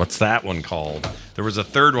Marathon. What's that one called? There was a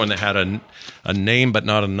third one that had a name but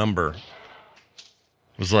not a number.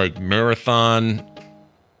 It was like Marathon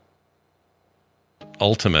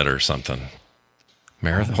Ultimate or something.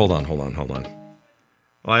 Marathon. Hold on.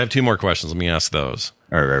 Well, I have 2 more questions. Let me ask those.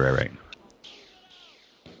 All right.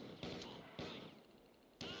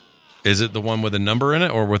 Is it the one with a number in it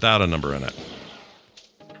or without a number in it?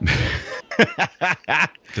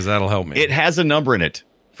 Because that'll help me. It has a number in it,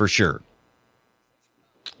 for sure.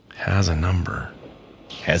 Has a number.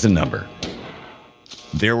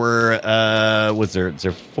 There were, is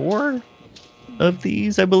there 4 of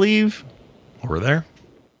these, I believe? Were there?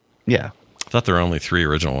 Yeah. I thought there were only 3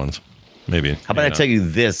 original ones. Maybe. How about I tell you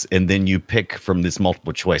this, and then you pick from this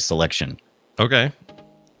multiple choice selection? Okay.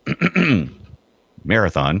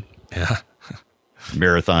 Marathon. Yeah.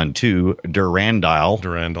 Marathon 2, Durandal.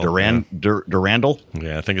 Durandal.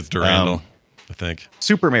 Yeah, I think it's Durandal. I think.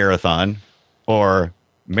 Super Marathon or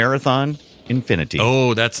Marathon Infinity.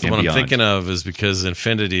 Oh, that's the one beyond. I'm thinking of, is because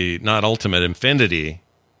Infinity, not Ultimate, Infinity.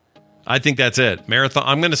 I think that's it. Marathon.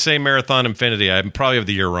 I'm going to say Marathon Infinity. I probably have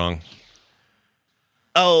the year wrong.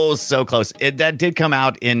 Oh, so close. That did come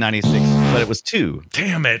out in 96, but it was 2.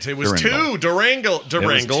 Damn it. It was Durandal. 2.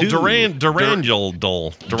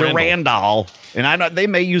 Durandal. And I know they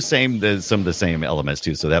may use some of the same elements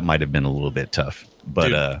too, so that might have been a little bit tough. But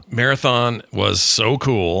dude, Marathon was so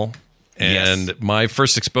cool. And my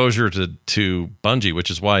first exposure to Bungie,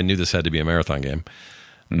 which is why I knew this had to be a marathon game,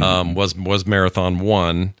 was Marathon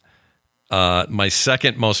 1. My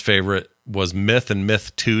second most favorite was Myth and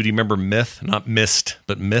Myth 2. Do you remember Myth? Not Mist,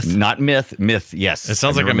 but Myth. Not Myth. Myth. Yes. It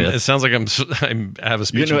sounds like I have a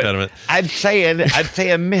speech impediment. I'd say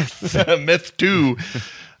a Myth. Myth 2.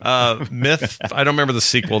 Myth. I don't remember the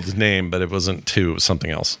sequel's name, but it wasn't 2. It was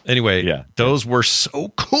something else. Anyway, those were so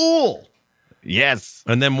cool. Yes.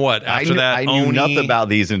 And then what? After that, I knew nothing about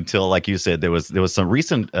these until, like you said, there was some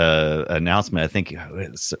recent announcement, I think,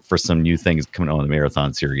 for some new things coming on the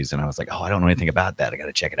Marathon series, and I was like, I don't know anything about that. I got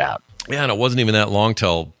to check it out. Yeah, and it wasn't even that long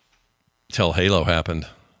till Halo happened,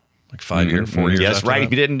 like 4 years. Yes, right. That.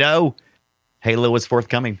 If you didn't know, Halo was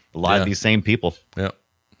forthcoming. A lot of these same people. Yeah, it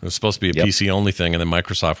was supposed to be a PC only thing, and then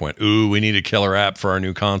Microsoft went, "Ooh, we need a killer app for our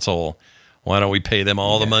new console. Why don't we pay them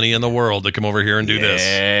all the money in the world to come over here and do this?"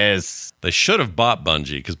 Yes. They should have bought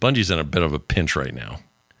Bungie, because Bungie's in a bit of a pinch right now.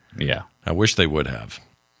 Yeah. I wish they would have,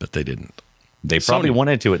 but they didn't. They probably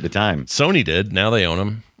wanted to at the time. Sony did. Now they own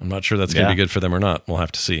them. I'm not sure that's going to be good for them or not. We'll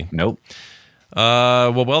have to see. Nope.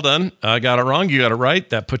 Well done. I got it wrong. You got it right.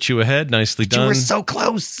 That puts you ahead. Nicely done. You were so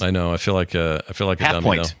close. I know. I feel like a half dummy,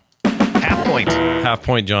 point. though. Half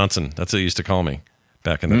point Johnson. That's what they used to call me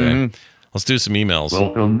back in the day. Let's do some emails.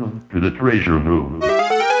 Welcome to the treasure room.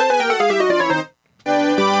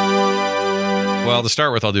 Well, to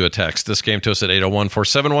start with, I'll do a text. This came to us at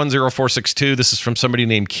 801-471-0462. This is from somebody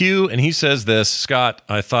named Q, and he says this: Scott,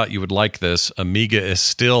 I thought you would like this. Amiga is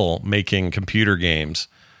still making computer games.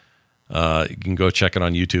 You can go check it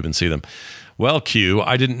on YouTube and see them. Well, Q,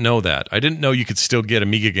 I didn't know that. I didn't know you could still get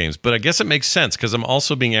Amiga games, but I guess it makes sense, because I'm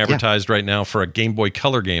also being advertised right now for a Game Boy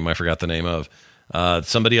Color game I forgot the name of.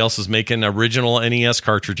 Somebody else is making original NES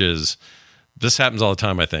cartridges. This happens all the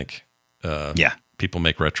time, I think. People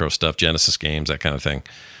make retro stuff, Genesis games, that kind of thing.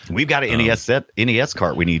 We've got an NES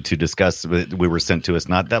cart we need to discuss. We were sent to us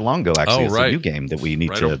not that long ago, actually. It's a new game that we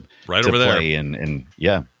need to over play there. and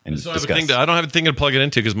So discuss. I don't have a thing to plug it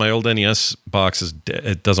into, because my old NES box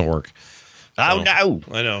it doesn't work. Oh, no.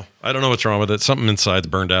 I know. I don't know what's wrong with it. Something inside's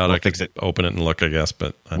burned out. We'll I could fix it. Open it and look, I guess,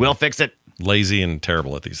 but We'll fix it. Lazy and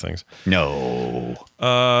terrible at these things. No.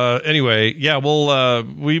 Anyway, yeah,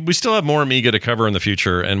 we still have more Amiga to cover in the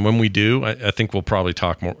future, and when we do, I think we'll probably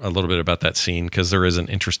talk a little bit about that scene, because there is an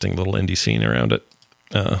interesting little indie scene around it.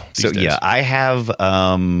 These days. I have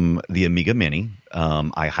the Amiga Mini.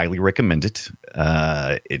 I highly recommend it.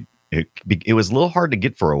 It was a little hard to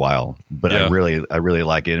get for a while, but I really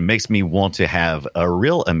like it. It makes me want to have a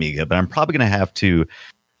real Amiga, but I'm probably going to have to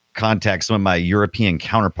contact some of my European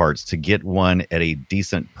counterparts to get one at a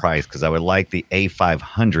decent price, because I would like the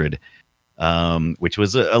A500, which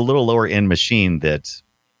was a little lower end machine that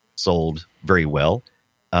sold very well,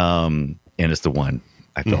 and it's the one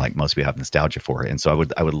I feel like most people have nostalgia for it, and so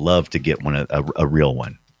I would love to get one a real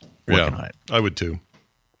one. Working on it. I would too,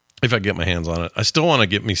 if I get my hands on it. I still want to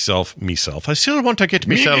get myself. I still want to get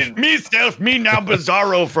me now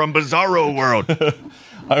Bizarro from Bizarro World.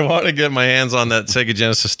 I want to get my hands on that Sega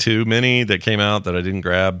Genesis 2 Mini that came out that I didn't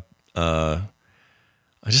grab. I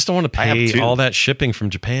just don't want to pay all that shipping from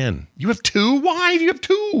Japan. You have 2? Why do you have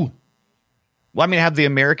 2? Well, I mean, I have the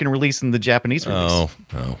American release and the Japanese release. Oh,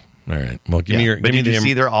 all right. Well, give me your. But did you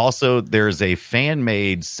see there's a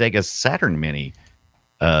fan-made Sega Saturn Mini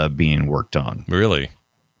being worked on? Really?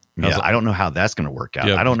 I don't know how that's going to work out.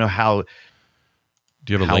 I don't know how.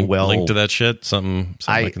 Do you have a link to that shit? Something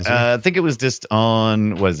I can see? I think it was just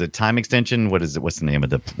on, was it Time Extension? What's the name of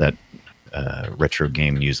that retro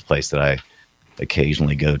game news place that I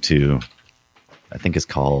occasionally go to? I think it's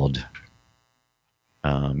called,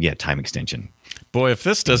 Time Extension. Boy, if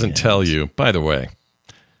this doesn't tell you, by the way,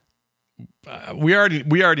 we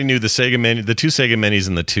already knew the Sega Mini, the 2 Sega Minis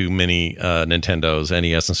and the 2 mini Nintendos,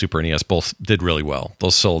 NES and Super NES, both did really well.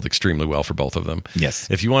 Those sold extremely well for both of them. Yes.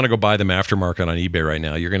 If you want to go buy them aftermarket on eBay right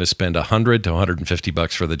now, you're going to spend $100 to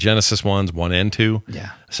 $150 for the Genesis ones, 1 and 2,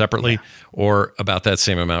 separately, or about that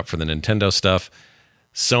same amount for the Nintendo stuff.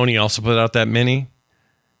 Sony also put out that Mini,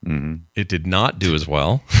 It did not do as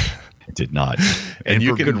well. It did not. And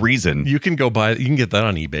for good reason. You can get that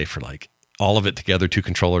on eBay for like all of it together, 2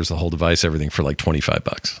 controllers, the whole device, everything for like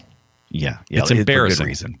 $25. Yeah. It's embarrassing. For good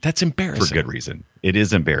reason. That's embarrassing. For good reason. It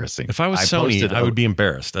is embarrassing. If I was Sony, I would be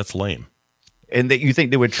embarrassed. That's lame. And you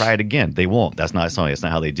think they would try it again. They won't. That's not Sony. That's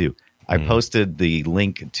not how they do. I posted the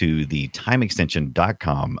link to the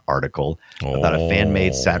timeextension.com article about a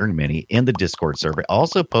fan-made Saturn Mini in the Discord server. I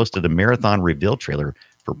also posted a marathon reveal trailer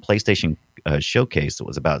for PlayStation Showcase that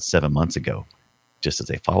was about 7 months ago, just as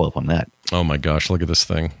a follow-up on that. Oh my gosh, look at this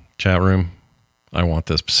thing. Chat room, I want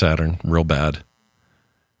this Saturn real bad.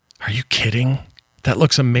 Are you kidding? That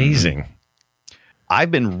looks amazing.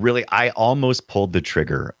 I almost pulled the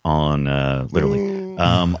trigger on,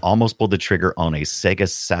 almost pulled the trigger on a Sega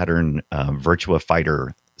Saturn Virtua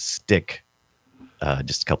Fighter stick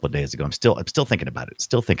just a couple of days ago. I'm still thinking about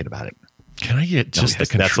it. Can I get just the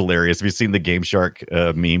control? That's hilarious. Have you seen the Game Shark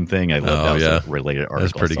meme thing? I love that. Was a related article.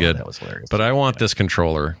 That's pretty good. That was hilarious. But I want this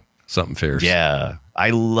controller. Something fierce. Yeah.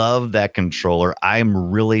 I love that controller. I'm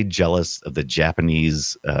really jealous of the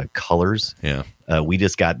Japanese colors. Yeah. We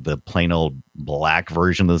just got the plain old black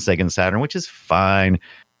version of the Sega Saturn, which is fine.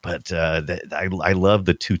 But I love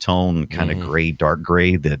the two-tone kind of gray, dark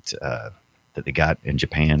gray that they got in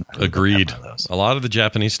Japan. Agreed. A lot of the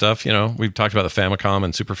Japanese stuff, we've talked about the Famicom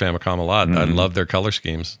and Super Famicom a lot. I love their color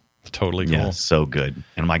schemes. Totally cool. Yeah, so good.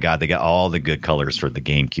 And my God, they got all the good colors for the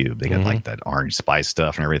GameCube. They got like that orange spice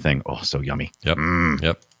stuff and everything. Oh, so yummy. Yep.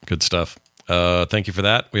 Yep. Good stuff. Thank you for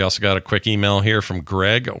that. We also got a quick email here from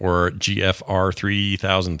Greg, or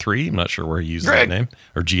GFR3003. I'm not sure where he uses that name,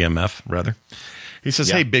 or GMF rather. He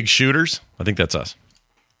says, "Hey, big shooters." I think that's us.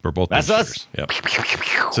 We're both big shooters. Yep.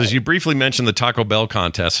 Says, you briefly mentioned the Taco Bell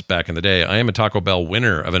contest back in the day. I am a Taco Bell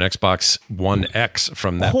winner of an Xbox One X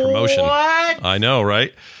from that promotion. What? I know,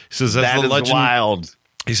 right? He says, that is legend, wild.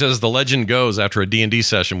 He says, the legend goes, after a D&D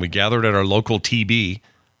session, we gathered at our local TB,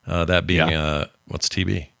 that being, what's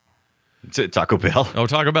TB? It's Taco Bell. Oh,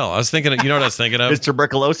 Taco Bell. I was thinking, what I was thinking of? Is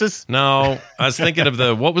tuberculosis? No, I was thinking of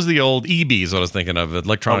what was the old EBs? What I was thinking of,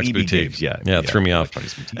 Electronics Boutique. Yeah, it threw me off.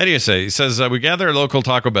 Anyway, he says, we gathered at a local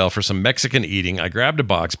Taco Bell for some Mexican eating. I grabbed a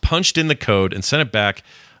box, punched in the code, and sent back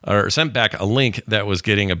a link that was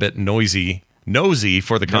getting a bit nosy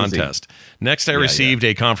for the contest. Next, I received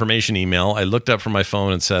a confirmation email. I looked up from my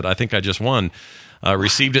phone and said, I think I just won.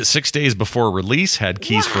 Received it 6 days before release, had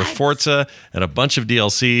keys for Forza and a bunch of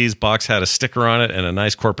DLCs. Box had a sticker on it and a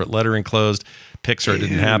nice corporate letter enclosed. Pixar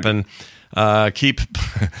didn't happen.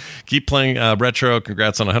 Keep playing retro.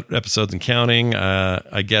 Congrats on 100 episodes and counting.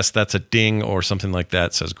 I guess that's a ding or something like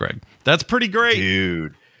that, says Greg. That's pretty great.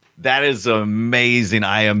 Dude. That is amazing.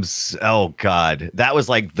 Oh God, that was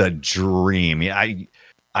like the dream.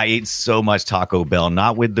 I ate so much Taco Bell,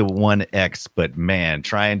 not with the One X, but man,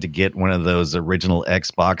 trying to get one of those original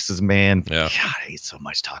Xboxes, man. Yeah. God, I ate so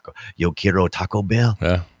much taco. Yo quiero Taco Bell.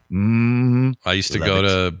 Yeah. I used to go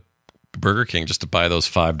to Burger King just to buy those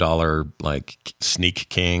 $5 like Sneak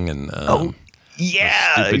King and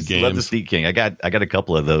yeah, I love the Sneak King. I got a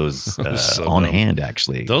couple of those on hand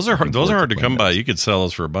actually. Those are hard to come by. You could sell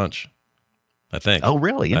those for a bunch, I think. Oh,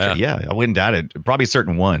 really? Yeah, I wouldn't doubt it. Probably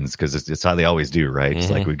certain ones because it's how they always do, right? It's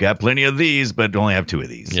like we've got plenty of these, but only have 2 of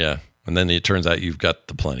these. Yeah, and then it turns out you've got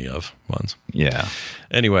the plenty of ones. Yeah.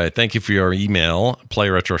 Anyway, thank you for your email.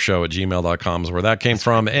 playretroshow@gmail.com is where that came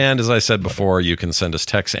from. And as I said before, you can send us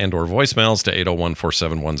texts and or voicemails to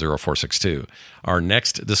 801-471-0462. Our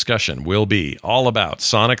next discussion will be all about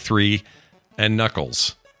Sonic 3 and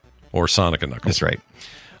Knuckles, or Sonic and Knuckles. That's right.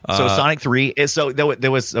 So Sonic 3 is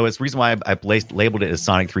there was the reason why I labeled it as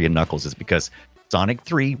Sonic 3 and Knuckles is because Sonic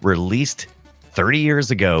 3 released 30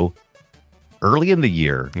 years ago, early in the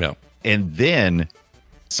year. Yeah. And then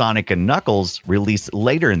Sonic and Knuckles released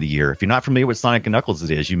later in the year. If you're not familiar with Sonic and Knuckles,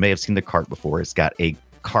 you may have seen the cart before. It's got a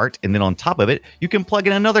cart, and then on top of it, you can plug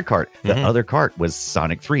in another cart. The other cart was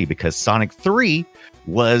Sonic 3 because Sonic 3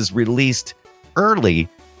 was released early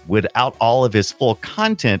without all of his full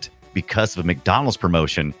content because of a McDonald's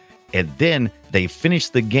promotion. And then they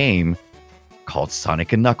finished the game called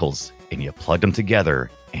Sonic and Knuckles, and you plugged them together,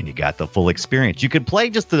 and you got the full experience. You could play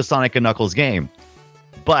just the Sonic and Knuckles game,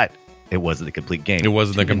 but it wasn't the complete game. It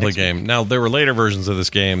wasn't the complete game. Now, there were later versions of this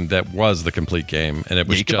game that was the complete game, and it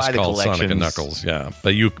was just called Sonic and Knuckles. Yeah,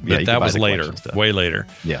 but that was later, way later.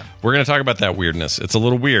 Yeah. We're going to talk about that weirdness. It's a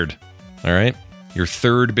little weird, all right? Your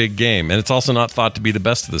third big game, and it's also not thought to be the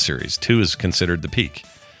best of the series. 2 is considered the peak.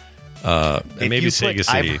 And maybe Sega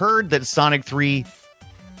City. I've heard that Sonic 3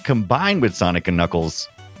 combined with Sonic and Knuckles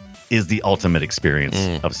is the ultimate experience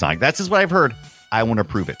of Sonic. That's just what I've heard. I want to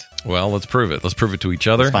prove it. Well, let's prove it. Let's prove it to each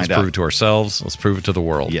other. Let's prove it to ourselves. Let's prove it to the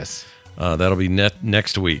world. Yes. That'll be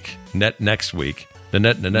next week. Next week.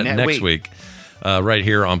 Next week. Right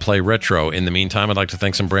here on Play Retro. In the meantime, I'd like to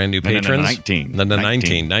thank some brand new patrons.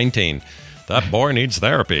 19. That boy needs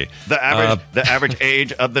therapy. The average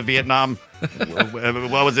age of the Vietnam.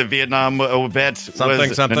 What was it? Vietnam vet.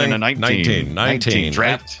 Something. 19.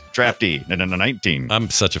 Drafty. 19. I'm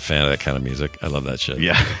such a fan of that kind of music. I love that shit.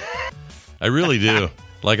 Yeah. I really do.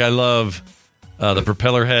 Like, I love the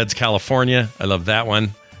Propeller Heads, California. I love that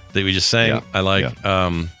one that we just sang. Yeah. I like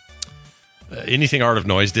anything Art of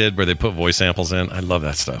Noise did where they put voice samples in. I love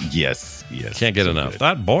that stuff. Yes. Can't get enough. Good.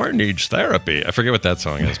 That boy needs therapy. I forget what that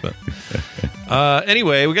song is, but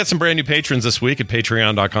anyway, we got some brand new patrons this week at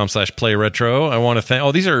patreon.com/playretro. I want to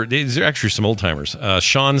thank. These are actually some old timers.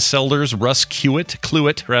 Sean Selders, Russ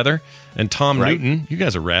Cluett, and Tom Newton. You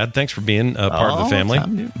guys are rad. Thanks for being part of the family.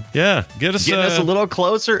 Tom Newton. Yeah, getting us a little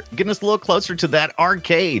closer. Getting us a little closer to that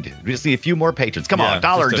arcade. We just need a few more patrons. Come on,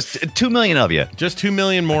 $1. Just 2 million of you. Just 2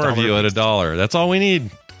 million more of you at $1. That's all we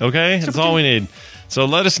need. Okay, that's all we need. So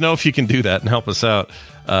let us know if you can do that and help us out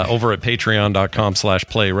over at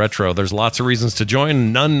patreon.com/playretro. There's lots of reasons to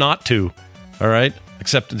join, none not to. All right,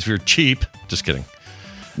 except if you're cheap. Just kidding.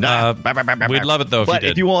 We'd love it though if you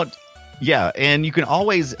did. If you want. Yeah, and you can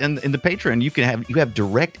always in the Patreon you have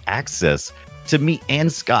direct access to me and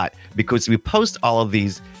Scott because we post all of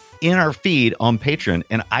these in our feed on Patreon,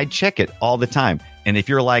 and I check it all the time. And if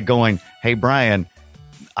you're like going, "Hey Brian,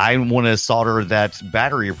 I want to solder that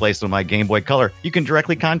battery replaced on my Game Boy Color," you can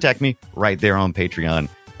directly contact me right there on Patreon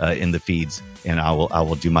in the feeds, and I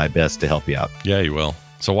will do my best to help you out. Yeah, you will.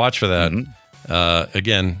 So watch for that.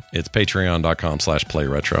 Again, it's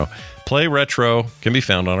patreon.com/playretro. Play Retro can be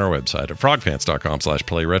found on our website at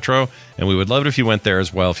frogpants.com/playretro. And we would love it if you went there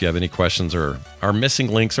as well. If you have any questions or are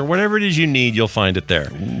missing links or whatever it is you need, you'll find it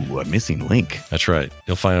there. Ooh, a missing link. That's right.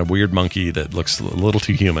 You'll find a weird monkey that looks a little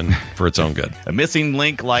too human for its own good. A missing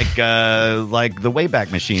link like the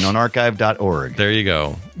Wayback Machine on archive.org. There you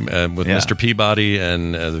go. With Mr. Peabody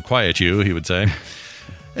and Quiet You, he would say.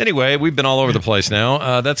 Anyway, we've been all over the place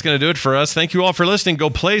now. That's going to do it for us. Thank you all for listening. Go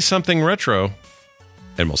play something retro,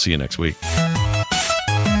 and we'll see you next week.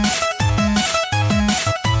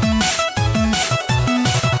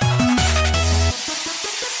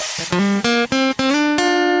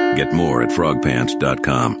 Get more at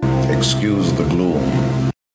frogpants.com. Excuse the gloom.